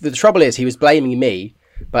the trouble is, he was blaming me,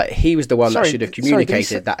 but he was the one that should have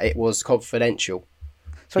communicated that it was confidential.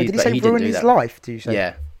 Sorry, did he say ruin his life? Do you say?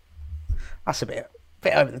 Yeah, that's a bit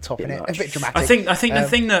over the top, isn't it? A bit dramatic. I think the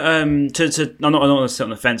thing that I'm not going to sit on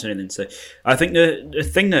the fence or anything. So I think the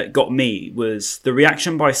thing that got me was the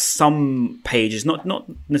reaction by some pages, not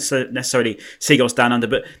necessarily Seagulls Down Under,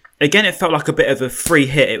 but again, it felt like a bit of a free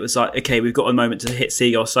hit. It was like, okay, we've got a moment to hit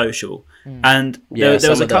Seagull Social, and there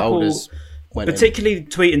was a couple, particularly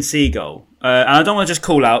Tweet and Seagull. And I don't want to just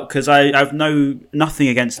call out because I have nothing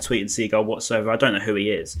against Tweet and Seagull whatsoever. I don't know who he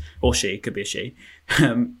is or she. It could be a she,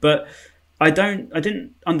 but I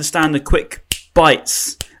didn't understand the quick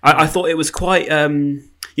bites. I thought it was quite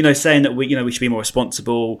saying that we should be more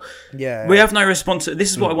responsible. Yeah, we have no responsibility. This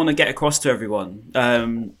is what I want to get across to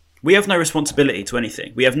everyone. We have no responsibility to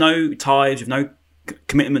anything. We have no ties. We have no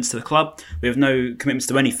commitments to the club. We have no commitments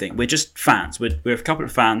to anything. We're just fans. We're a couple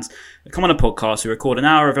of fans that come on a podcast. We record an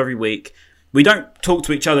hour of every week. We don't talk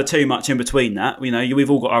to each other too much in between that. We've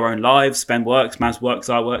all got our own lives. Ben works, Maz works,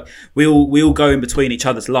 I work. We all go in between each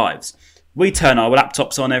other's lives. We turn our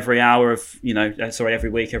laptops on every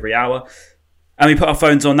week, every hour, and we put our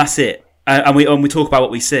phones on. That's it, and we talk about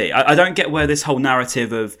what we see. I don't get where this whole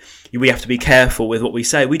narrative of we have to be careful with what we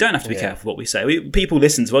say. We don't have to be careful with what we say. People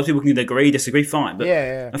listen to us. People can agree, disagree, fine. But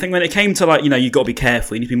I think when it came to you've got to be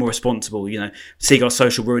careful. You need to be more responsible. Seagull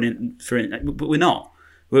Social ruining for it, but we're not.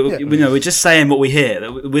 We're just saying what we hear.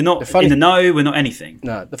 We're not in the know. We're not anything.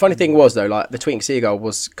 No, the funny thing was though, like the Tweeting Seagull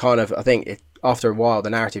was kind of, I think after a while the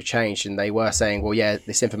narrative changed and they were saying, well, yeah,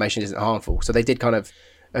 this information isn't harmful. So they did kind of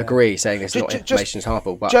agree, saying this information is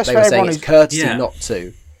harmful, but they were saying it's courtesy not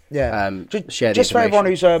to. Share just for everyone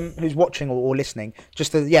who's watching or listening,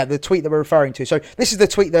 just the tweet that we're referring to. So this is the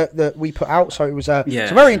tweet that we put out. So it was some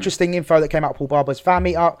very interesting info that came out of Paul Barber's fan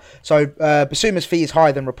meetup. So Basuma's fee is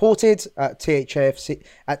higher than reported at THAFC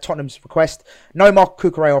at Tottenham's request. No Marc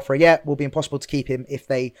Cucurella offer yet. Will be impossible to keep him if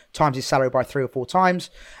they times his salary by 3 or 4 times.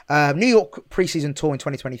 New York preseason tour in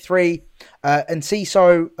 2023. And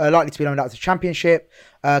Ciso likely to be loaned out to the Championship.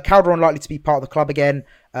 Calderon likely to be part of the club again.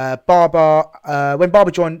 Barber, when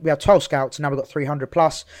Barber joined, we had 12 scouts, and now we've got 300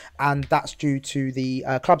 plus, and that's due to the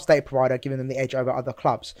club's data provider giving them the edge over other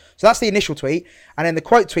clubs. So that's the initial tweet, and then the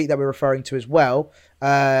quote tweet that we're referring to as well,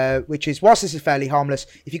 which is, whilst this is fairly harmless,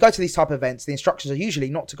 if you go to these type of events, the instructions are usually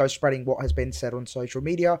not to go spreading what has been said on social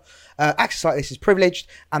media. Access like this is privileged,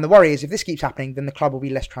 and the worry is if this keeps happening, then the club will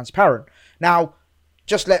be less transparent. Now,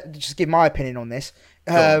 just give my opinion on this.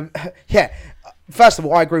 First of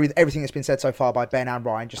all, I agree with everything that's been said so far by Ben and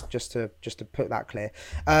Ryan. Just to put that clear.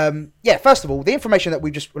 First of all, the information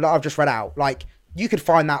that I've just read out, like you could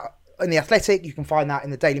find that in the Athletic, you can find that in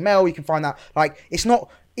the Daily Mail, you can find that it's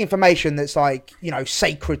not information that's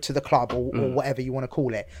sacred to the club or whatever you want to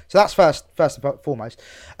call it. So that's first and foremost.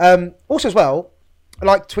 Also as well,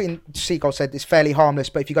 like Tweeting Seagull said, it's fairly harmless,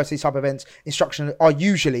 but if you go to these type of events, instructions are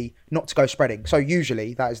usually not to go spreading. So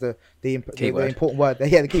usually, that is the important word.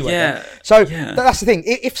 The keyword. Yeah. So that's the thing.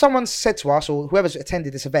 If someone's said to us, or whoever's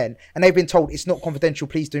attended this event, and they've been told it's not confidential,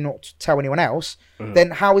 please do not tell anyone else, then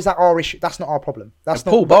how is that our issue? That's not our problem. That's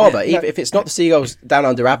not Paul Barber. Even if it's not the Seagulls Down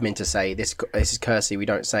Under admin to say this is courtesy, we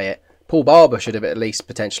don't say it. Paul Barber should have at least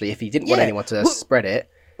potentially, if he didn't want anyone to spread it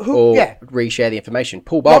or reshare the information,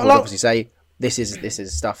 Paul Barber would obviously say, This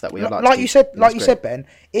is stuff that we would like. Like you said, Ben.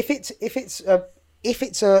 If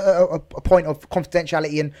it's a point of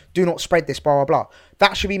confidentiality and do not spread this, blah blah blah,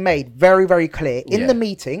 that should be made very very clear in the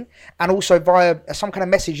meeting and also via some kind of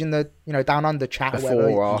message in the Down Under chat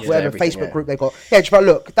or whatever Facebook group they've got. Just like,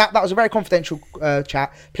 look, that was a very confidential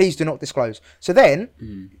chat. Please do not disclose. So then.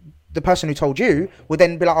 The person who told you would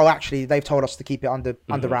then be like, oh, actually, they've told us to keep it under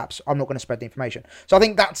wraps. I'm not going to spread the information. So I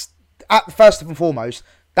think that's first and foremost.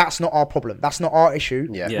 That's not our problem. That's not our issue.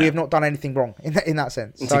 Yeah. We have not done anything wrong in that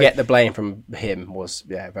sense. And to get the blame from him was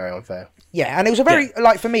very unfair. Yeah, and it was a very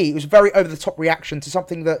for me, it was a very over the top reaction to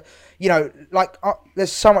something that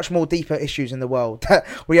there's so much more deeper issues in the world that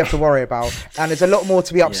we have to worry about, and there's a lot more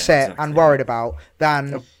to be upset and worried about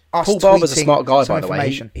than. Paul Barber's a smart guy, by the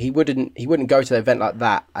way. He wouldn't go to an event like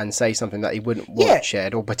that and say something that he wouldn't want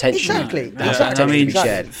shared or potentially be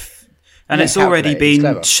shared. And it's already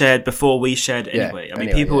been shared before we shared it anyway. I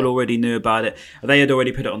mean, people already knew about it. They had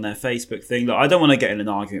already put it on their Facebook thing. Look, I don't want to get in an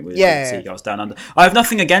argument with Seagulls Down Under. I have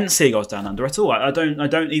nothing against Seagulls Down Under at all. I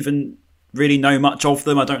don't even really know much of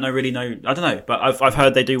them. I don't know. But I've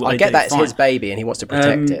heard they do what they do. I get that it's his baby and he wants to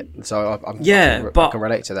protect it. So I can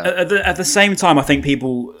relate to that. At the same time, I think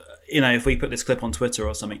people... if we put this clip on Twitter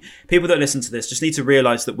or something, people that listen to this just need to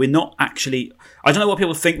realise that we're not actually... I don't know what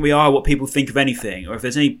people think we are, what people think of anything, or if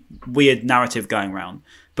there's any weird narrative going around,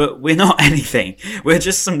 but we're not anything. We're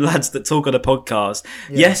just some lads that talk on a podcast.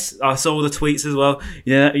 Yeah. Yes, I saw all the tweets as well.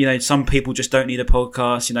 Yeah, some people just don't need a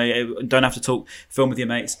podcast. Don't have to talk film with your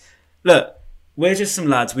mates. Look, we're just some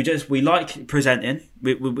lads. We like presenting.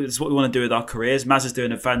 It's what we want to do with our careers. Maz is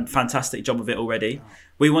doing a fantastic job of it already.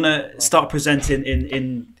 We want to start presenting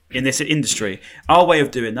in this industry. Our way of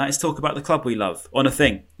doing that is talk about the club we love on a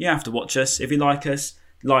thing. You have to watch us. If you like us,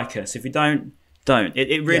 like us. If you don't.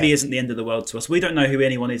 It really isn't the end of the world to us. We don't know who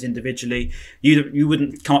anyone is individually. You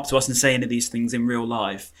wouldn't come up to us and say any of these things in real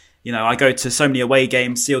life. I go to so many away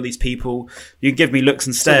games, see all these people. You can give me looks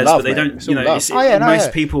and stares, but they don't.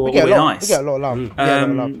 Most people are really nice. We get a lot of love.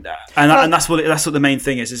 And that's what the main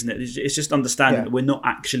thing is, isn't it? It's just understanding that we're not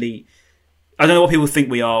actually. I don't know what people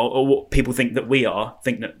think we are, or what people think that we are.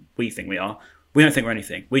 Think we are. We don't think we're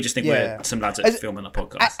anything. We just think we're some lads that filming a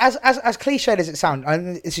podcast. As cliched as it sounds,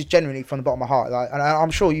 and this is genuinely from the bottom of my heart, and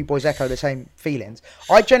I'm sure you boys echo the same feelings.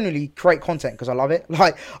 I genuinely create content because I love it.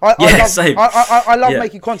 I love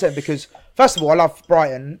making content because, first of all, I love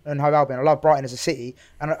Brighton and Hove Albion. I love Brighton as a city,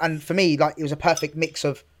 and for me, it was a perfect mix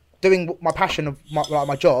of doing my passion of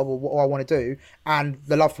my job or what I want to do and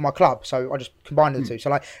the love for my club. So I just combined the two.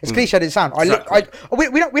 So as cliche as it sounds, we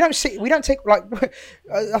don't take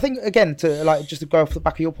I think again to just to go off the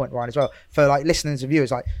back of your point, Ryan, as well, for listeners and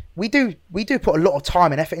viewers, we do put a lot of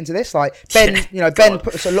time and effort into this. Ben, Ben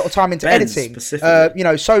puts a lot of time into editing,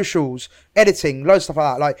 socials, editing, loads of stuff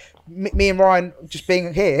like that. Me and Ryan just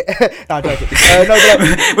being here. No, I'm joking.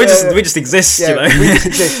 We just exist. Yeah, we just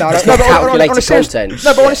exist. It's not calculated content.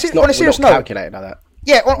 No, but on a serious note, calculated like that.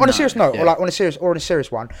 Yeah, on a serious note, or on a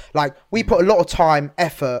serious one, we put a lot of time,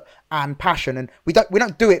 effort, and passion, and we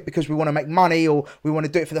don't do it because we want to make money or we want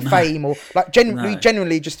to do it for the fame or we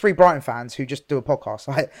genuinely just three Brighton fans who just do a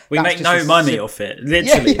podcast. We make no money off it,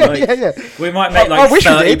 literally. We might make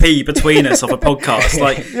 30p between us off a podcast.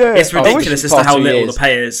 It's ridiculous as to how little the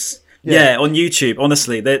pay is. Yeah, on YouTube,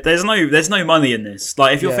 honestly, there's no money in this.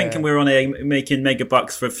 If you're thinking we're on making mega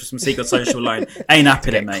bucks for some secret social loan, ain't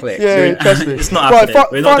happening, mate. It's not happening.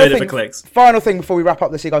 We're not doing it for clicks. Final thing before we wrap up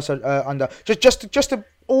the Seagulls Under, just to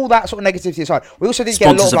all that sort of negativity aside, we also did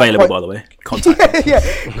get a lot of available, by the way. Contact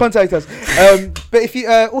us. Contact us. But if you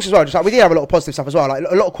also as well, just we did have a lot of positive stuff as well.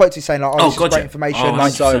 A lot of quotes saying this is great information.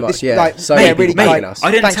 So much, really mate, I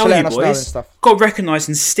didn't tell you boys. Got recognised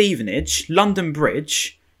in Stevenage, London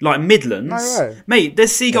Bridge. Midlands, mate.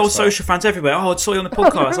 There's Seagulls social fans everywhere. I saw you on the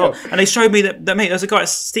podcast, and they showed me that mate. There's a guy at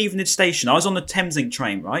Stevenage Station. I was on the Thameslink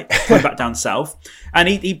train, right, going back down south, and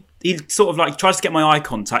he sort of tries to get my eye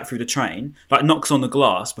contact through the train, knocks on the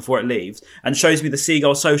glass before it leaves, and shows me the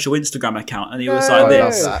Seagulls social Instagram account, and he was like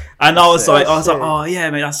this, and I was like, oh yeah,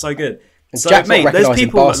 mate, that's so good. So, Jack's mate, there's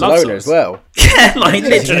people that love us as well. Yeah,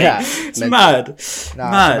 literally, it's mad.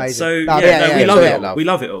 So we love it all. We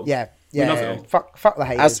love it all. Yeah. Yeah, fuck the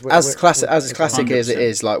haters. As classic as it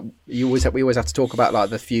is, we always have to talk about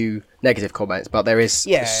the few negative comments, but there is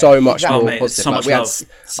so much more positive.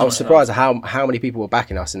 I was surprised at how many people were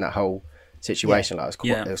backing us in that whole situation. It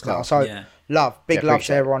was class. Big love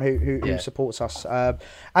to everyone who supports us.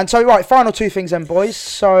 And so final two things then, boys.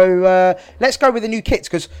 So let's go with the new kits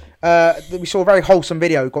because we saw a very wholesome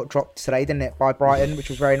video got dropped today, didn't it, by Brighton, which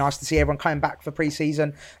was very nice to see everyone coming back for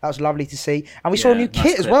pre-season. That was lovely to see. And we saw a new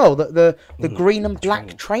kit as well, the green and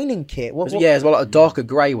black training kit. As well, a darker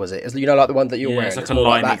grey, was it? The one that you're wearing. It's like a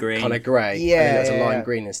limey green. Kind of grey. Yeah. It's a lime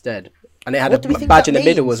green instead. And it had a badge in the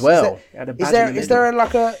middle as well.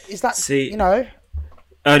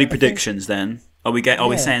 Early predictions then? Are we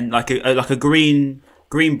saying like a green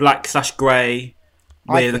black / grey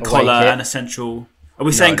with a collar and a central? Are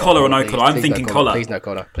we saying collar or no collar? I'm thinking collar. Please no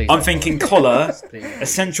collar. I'm thinking collar, a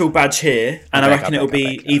central badge here, and I reckon it'll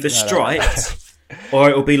be either striped or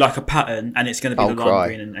it will be like a pattern, and it's going to be the lime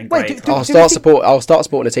green and grey. I'll start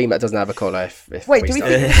supporting a team that doesn't have a collar. If Wait, do we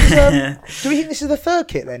think this is the third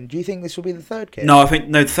kit then? Do you think this will be the third kit? No,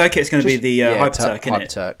 the third kit is going to be the Hyper-Turk, isn't it?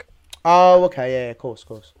 Hyper-Turk. Oh, okay, yeah, of course.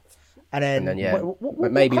 And then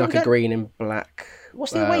maybe like a green and black.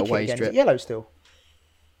 What's the away kit again? Is it yellow still?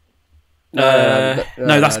 No,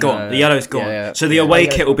 that's gone. The yellow's gone. Yeah. So the away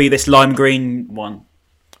kit will be this lime green one.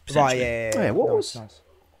 Right, yeah.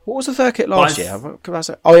 What was the third kit last year?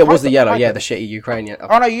 Oh, it was the yellow. Yeah, the shitty Ukrainian.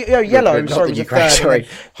 Oh no, yellow. I'm sorry, the third. Sorry,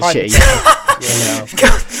 the shitty.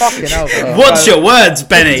 Fucking hell. Watch your words,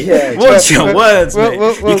 Benny. Watch your words, mate.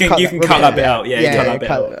 You can cut that bit out.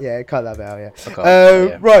 Cut that bit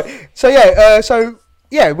out. Right. So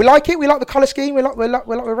we like it. We like the colour scheme.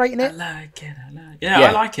 We're rating it. I like it.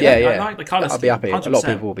 I like it. I like the colour scheme. I'll be happy. 100%. A lot of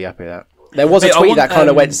people will be happy with that. There was a tweet that kind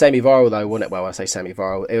of went semi-viral though, wasn't it? Well, I say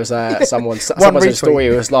semi-viral. It was someone's story.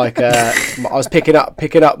 It was like I was picking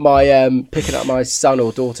up my son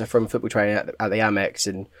or daughter from football training at the Amex,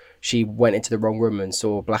 and she went into the wrong room and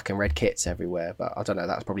saw black and red kits everywhere. But I don't know.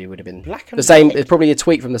 That probably would have been the same. It's probably a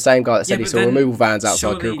tweet from the same guy that said he saw removal vans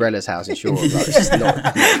outside Cucurella's house in Shore. Like, it's just not.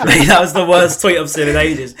 Mate, that was the worst tweet I've seen in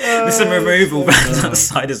ages. There's some removal vans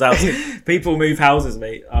outside his house. People move houses,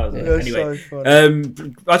 mate. Anyway, so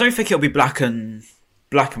I don't think it'll be black and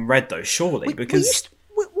red though. Surely, because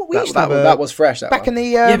that was fresh. Back in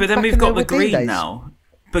the but then we've got the green days. Now.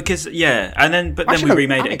 Because then we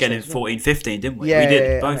remade it again in 14-15, didn't we? We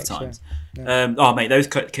did both times. Mate, those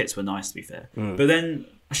kits were nice to be fair. But then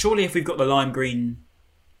surely if we've got the lime green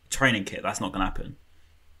training kit, that's not going to happen.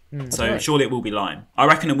 So surely it will be lime. I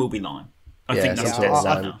reckon it will be lime. I think that's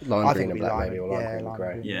lime green and black maybe, or lime green and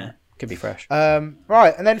grey. Yeah, could be fresh.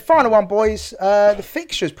 Right, and then final one, boys. The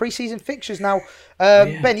fixtures, pre-season fixtures. Now,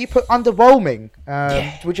 Ben, you put underwhelming.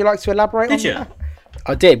 Would you like to elaborate on that?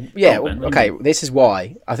 I did, yeah. Okay, this is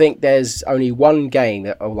why. I think there's only one game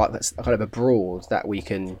that's kind of abroad that we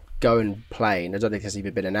can go and play, and I don't think it's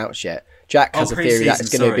even been announced yet. Jack has a theory that it's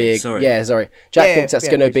going to be... Jack thinks that's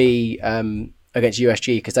going to be against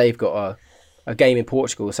USG, because they've got a game in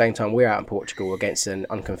Portugal the same time we're out in Portugal against an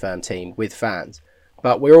unconfirmed team with fans.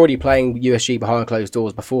 But we're already playing USG behind closed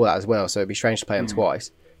doors before that as well, so it'd be strange to play them twice.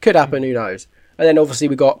 Could happen, who knows? And then obviously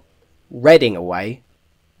we got Reading away.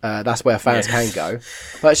 That's where fans can go.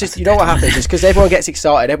 But it's just, you know what happens? It's because everyone gets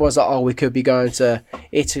excited. Everyone's like, we could be going to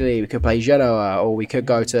Italy, we could play Genoa, or we could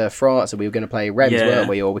go to France and we were going to play Rennes, weren't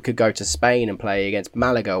we? Or we could go to Spain and play against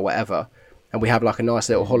Malaga or whatever. And we have like a nice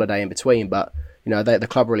little holiday in between. But, the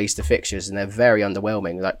club released the fixtures and they're very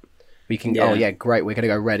underwhelming. Like, we can, great, we're going to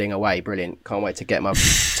go Reading away. Brilliant. Can't wait to get my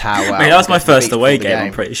towel out. Mate, that was my first away game,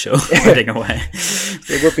 I'm pretty sure. Reading away.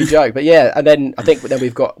 It would be a joke. But yeah, and then I think we're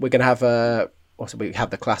going to have also, we have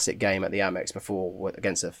the classic game at the Amex before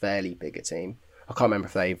against a fairly bigger team. I can't remember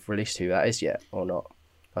if they've released who that is yet or not.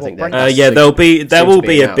 I think there will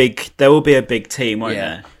be a big team, won't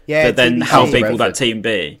there? Yeah. But then how big will that team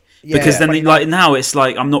be? Yeah, because then now it's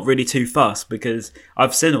like I'm not really too fussed because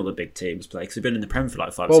I've seen all the big teams play because we've been in the Prem for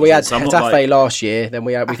like 5 seasons. Well, we had Getafe last year. Then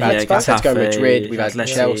we've had Atletico Madrid. We've had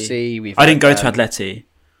Chelsea. I didn't go to Atleti.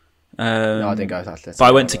 No, I didn't go to Atleti. But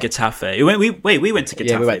I went to Getafe. We went to Getafe.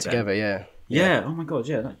 Yeah, we went together. Yeah. Yeah. Oh my god.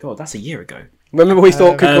 Yeah. God, that's a year ago. Remember we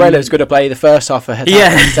thought Cucurella was going to play the first half of Getafe,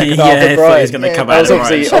 and the second half of Brighton. He was going to come out. That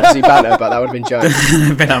was obviously banter, but that would have been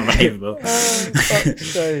jokes. Been unbelievable. That's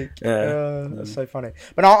so funny.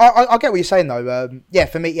 But I get what you're saying though.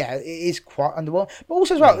 For me, it is quite underwhelming. But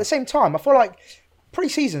also as well, at the same time, I feel like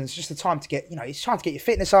pre-season is just the time to get, it's time to get your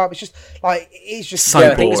fitness up. It's just like, it's just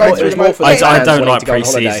so boring. I don't like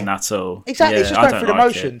pre-season at all. Exactly, it's just going through the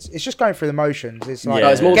motions. It's just going through the motions. It's like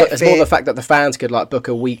it's more the fact that the fans could like book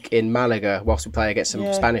a week in Malaga whilst we play against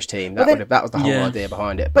some Spanish team. That was the whole idea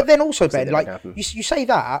behind it. But then also, Ben, like you say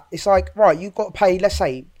that it's like, right, you've got to pay, let's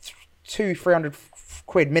say, 200-300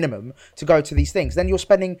 quid minimum to go to these things. Then you're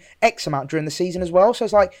spending X amount during the season as well. So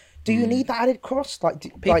it's like, do you need that added cost? Like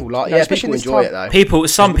people people enjoy it though.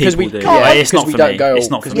 Some people do. It's not for me.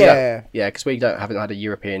 It's not for me. Yeah, because we haven't had a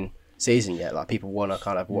European season yet. Like people want to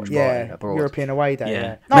kind of watch Brighton abroad. European away day.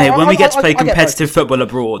 Yeah. Mate, when we get to play competitive football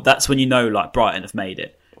abroad, that's when like Brighton have made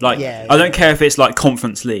it. Like I don't care if it's like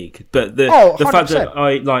Conference League, but the fact that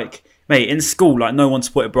I like. Mate, in school, like no one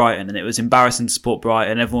supported Brighton, and it was embarrassing to support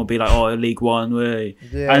Brighton. Everyone would be like, "Oh, League One, way!"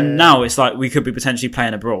 Now it's like we could be potentially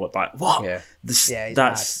playing abroad. Like what? Yeah,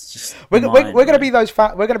 that's just. We're gonna be those.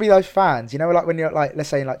 We're gonna be those fans. Like when you're like, let's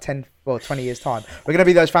say in like 10, 20 years time, we're going to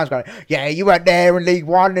be those fans going, yeah, you weren't there in League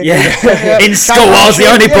One. In school, I was the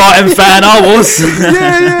only Brighton fan I was.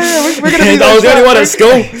 We're going to be I was the only one at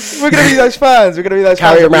school. We're going to be those fans.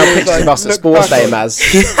 Carry around pictures of us at sports day, Maz.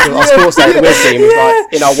 Our sports day at the Wiz team was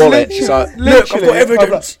like in our wallet. It's like, look, I've got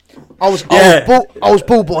evidence. I was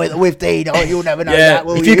ball boy at the with Dean. Oh, you'll never know that.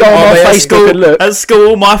 Will if you go on my Facebook and look. At school,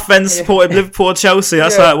 all my friends supported Liverpool or Chelsea.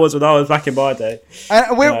 That's how it was when I was back in my day.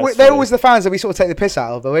 And they're always the fans that we sort of take the piss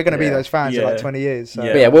out of, but we're going to be those fans in like 20 years. So.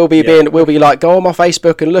 Yeah, we'll be like, go on my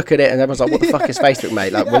Facebook and look at it, and everyone's like, what the fuck is Facebook,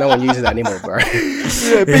 mate? Like, no one uses that anymore, bro.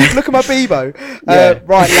 Look at my Bebo.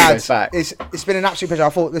 Right, lads, it's been an absolute pleasure. I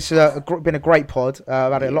thought this has been a great pod.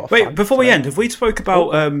 I've had a lot of fun. Wait, before we end, have we spoke about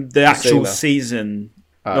the actual season?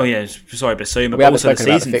 Sorry, Basuma, but also the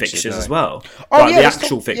season fixtures as well. The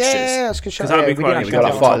actual fixtures. Yeah, that's good. That'd be quite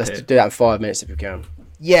let's do that in 5 minutes if we can.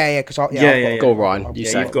 Yeah. Go on, Ryan. You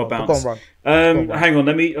say you've got to bounce. Go on, Ryan. Hang on,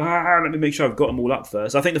 let me make sure I've got them all up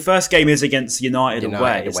first. I think the first game is against United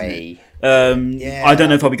away. I don't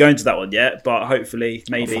know if I'll be going to that one yet, but hopefully,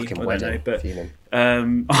 maybe. I don't know. But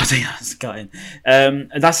that's gutting.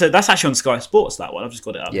 That's actually on Sky Sports. That one I've just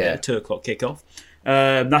got it up. Yeah, 2:00 kickoff.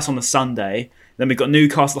 That's on the Sunday. Then we've got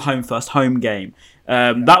Newcastle home game.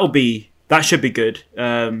 That should be good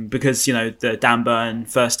because the Dan Burn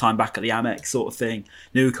first time back at the Amex sort of thing.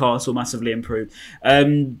 Newcastle massively improved.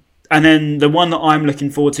 And then the one that I'm looking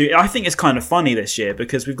forward to, I think it's kind of funny this year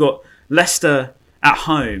because we've got Leicester at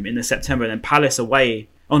home in the September and then Palace away.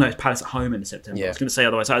 Oh no, it's Palace at home in the September. Yeah. I was going to say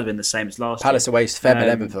otherwise that would have been the same as last Palace away is Feb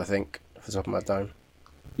 11th, I think, off the top of my dome.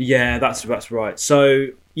 Yeah, that's right. So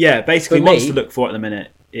yeah, basically ones to look for at the minute.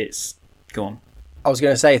 It's go on. I was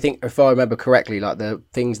going to say, I think if I remember correctly, like the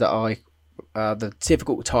things that the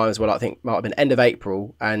difficult times were, I think, might have been end of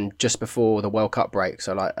April and just before the World Cup break,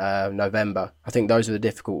 so like November. I think those are the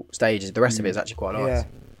difficult stages. The rest of it is actually quite nice.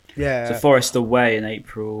 Yeah. So Forest away in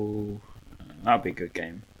April, that'd be a good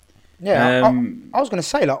game. Yeah, I was going to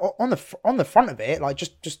say, like on the front of it, like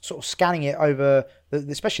just sort of scanning it over,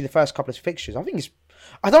 especially the first couple of fixtures. I think it's.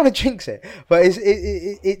 I don't want to jinx it, but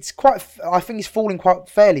it's quite. I think it's falling quite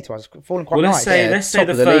fairly to us. Falling quite nice. Let's say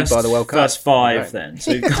the first five then.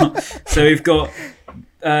 So we've got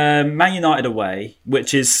Man United away,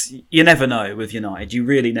 which is you never know with United. You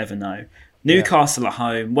really never know. Newcastle at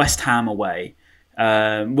home, West Ham away,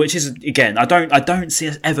 which is again I don't see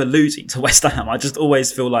us ever losing to West Ham. I just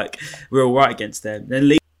always feel like we're all right against them.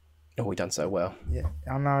 Then we've done so well. Yeah,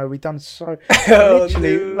 I know. We've done so...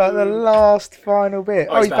 literally, like the last final bit.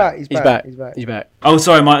 He's back. He's back. Oh,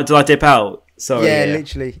 sorry, Mike. Did I dip out? Sorry. Yeah,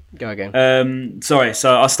 literally. Go again. Sorry,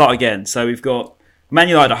 so I'll start again. So we've got Man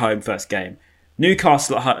United at home, first game.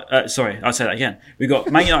 Newcastle at home... sorry, I'll say that again. We've got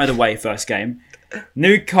Man United away, first game.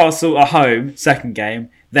 Newcastle at home, second game.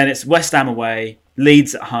 Then it's West Ham away,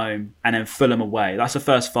 Leeds at home, and then Fulham away. That's the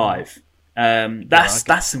first five.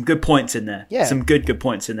 That's some good points in there. Yeah. Some good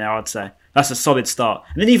points in there, I'd say. That's a solid start.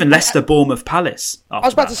 And then even Leicester, Bournemouth, Palace. I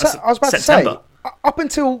was about to say, up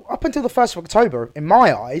until the 1st of October, in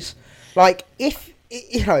my eyes, like if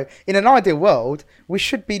in an ideal world, we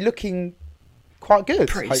should be looking quite good.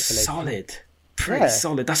 Pretty solid.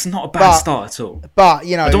 That's not a bad start at all. But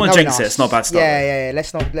I don't want to jinx it. It's not a bad start. Yeah.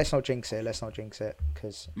 Let's not jinx it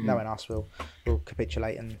because knowing us, we'll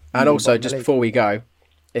capitulate and also just before we go.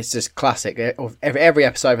 It's just classic. Every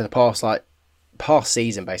episode for the past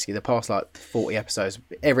season, basically, the past 40 episodes,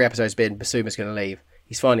 every episode's been Basuma's going to leave.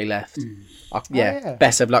 He's finally left.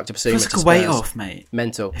 Best of luck to Basuma. It feels like a weight off, mate.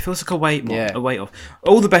 Mental. It feels like a weight off.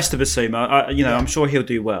 All the best to Basuma. I'm sure he'll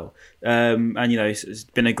do well. And he's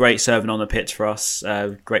been a great servant on the pitch for us.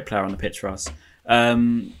 Great player on the pitch for us.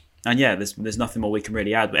 And there's nothing more we can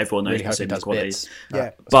really add, but everyone knows Basuma's qualities.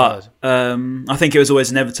 But I think it was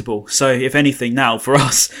always inevitable. So if anything now for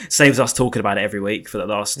us, saves us talking about it every week for the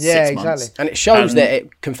last 6 months. And it shows that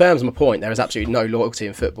it confirms my point. There is absolutely no loyalty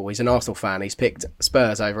in football. He's an Arsenal fan. He's picked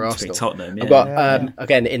Spurs over Arsenal. Tottenham, I've got,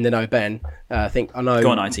 again, in the know Ben, I think I know.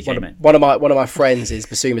 Go on, ITK, mate. One of my friends is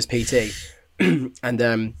Basuma's PT. And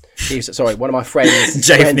one of my friends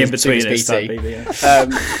Jay in between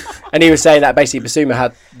and he was saying that basically Basuma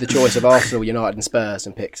had the choice of Arsenal, United and Spurs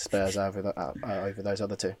and picked Spurs over those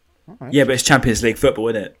other two. Yeah, but it's Champions League football,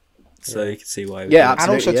 isn't it? So you can see why. And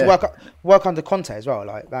also to work under Conte as well.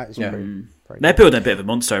 Like that is pretty they're building a bit of a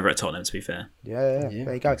monster over at Tottenham, to be fair. Yeah.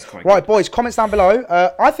 There you go. Right, boys, comments down below.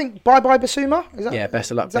 I think bye Basuma. Is that,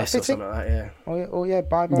 best of luck, best or something like that. Yeah. Or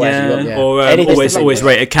bye. Yeah. Or always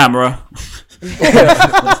rate a camera.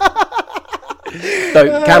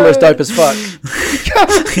 Camera's dope as fuck.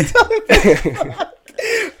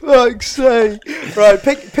 Like say, right,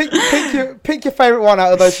 pick your favourite one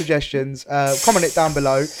out of those suggestions. Comment it down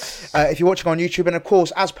below if you're watching on YouTube, and of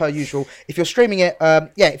course, as per usual, if you're streaming it,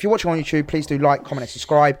 if you're watching on YouTube, please do like, comment, and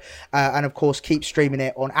subscribe, and of course, keep streaming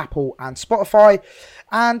it on Apple and Spotify,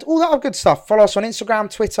 and all that other good stuff. Follow us on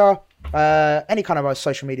Instagram, Twitter, any kind of our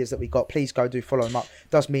social medias that we got. Please go do follow them up. It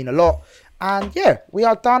does mean a lot. And yeah, we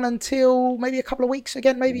are done until maybe a couple of weeks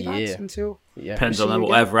again, maybe lads, until depends on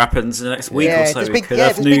whatever happens in the next week or so. We could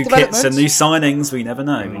have new kits and new signings. We never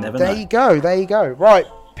know. There you go. Right,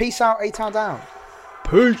 peace out, A-Town down.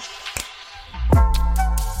 Peace.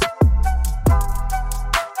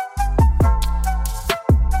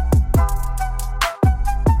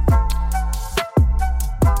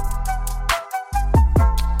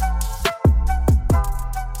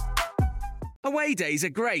 Away days are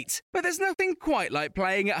great, but there's nothing quite like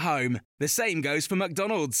playing at home. The same goes for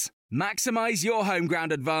McDonald's. Maximise your home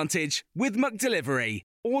ground advantage with McDelivery.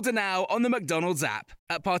 Order now on the McDonald's app.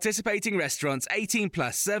 At participating restaurants, 18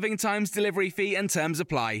 plus, serving times, delivery fee and terms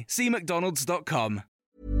apply. See mcdonalds.com.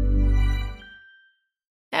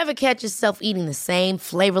 Ever catch yourself eating the same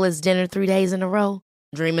flavorless dinner 3 days in a row?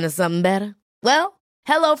 Dreaming of something better? Well,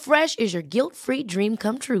 HelloFresh is your guilt-free dream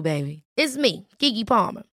come true, baby. It's me, Keke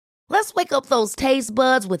Palmer. Let's wake up those taste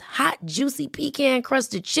buds with hot, juicy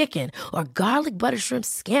pecan-crusted chicken or garlic butter shrimp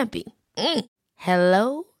scampi.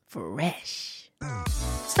 Hello Fresh.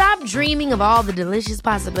 Stop dreaming of all the delicious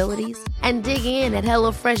possibilities and dig in at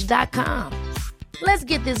HelloFresh.com. Let's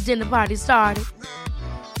get this dinner party started.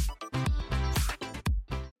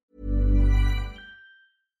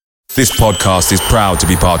 This podcast is proud to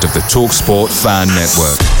be part of the TalkSport Fan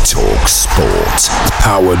Network. TalkSport.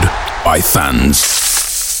 Powered by fans.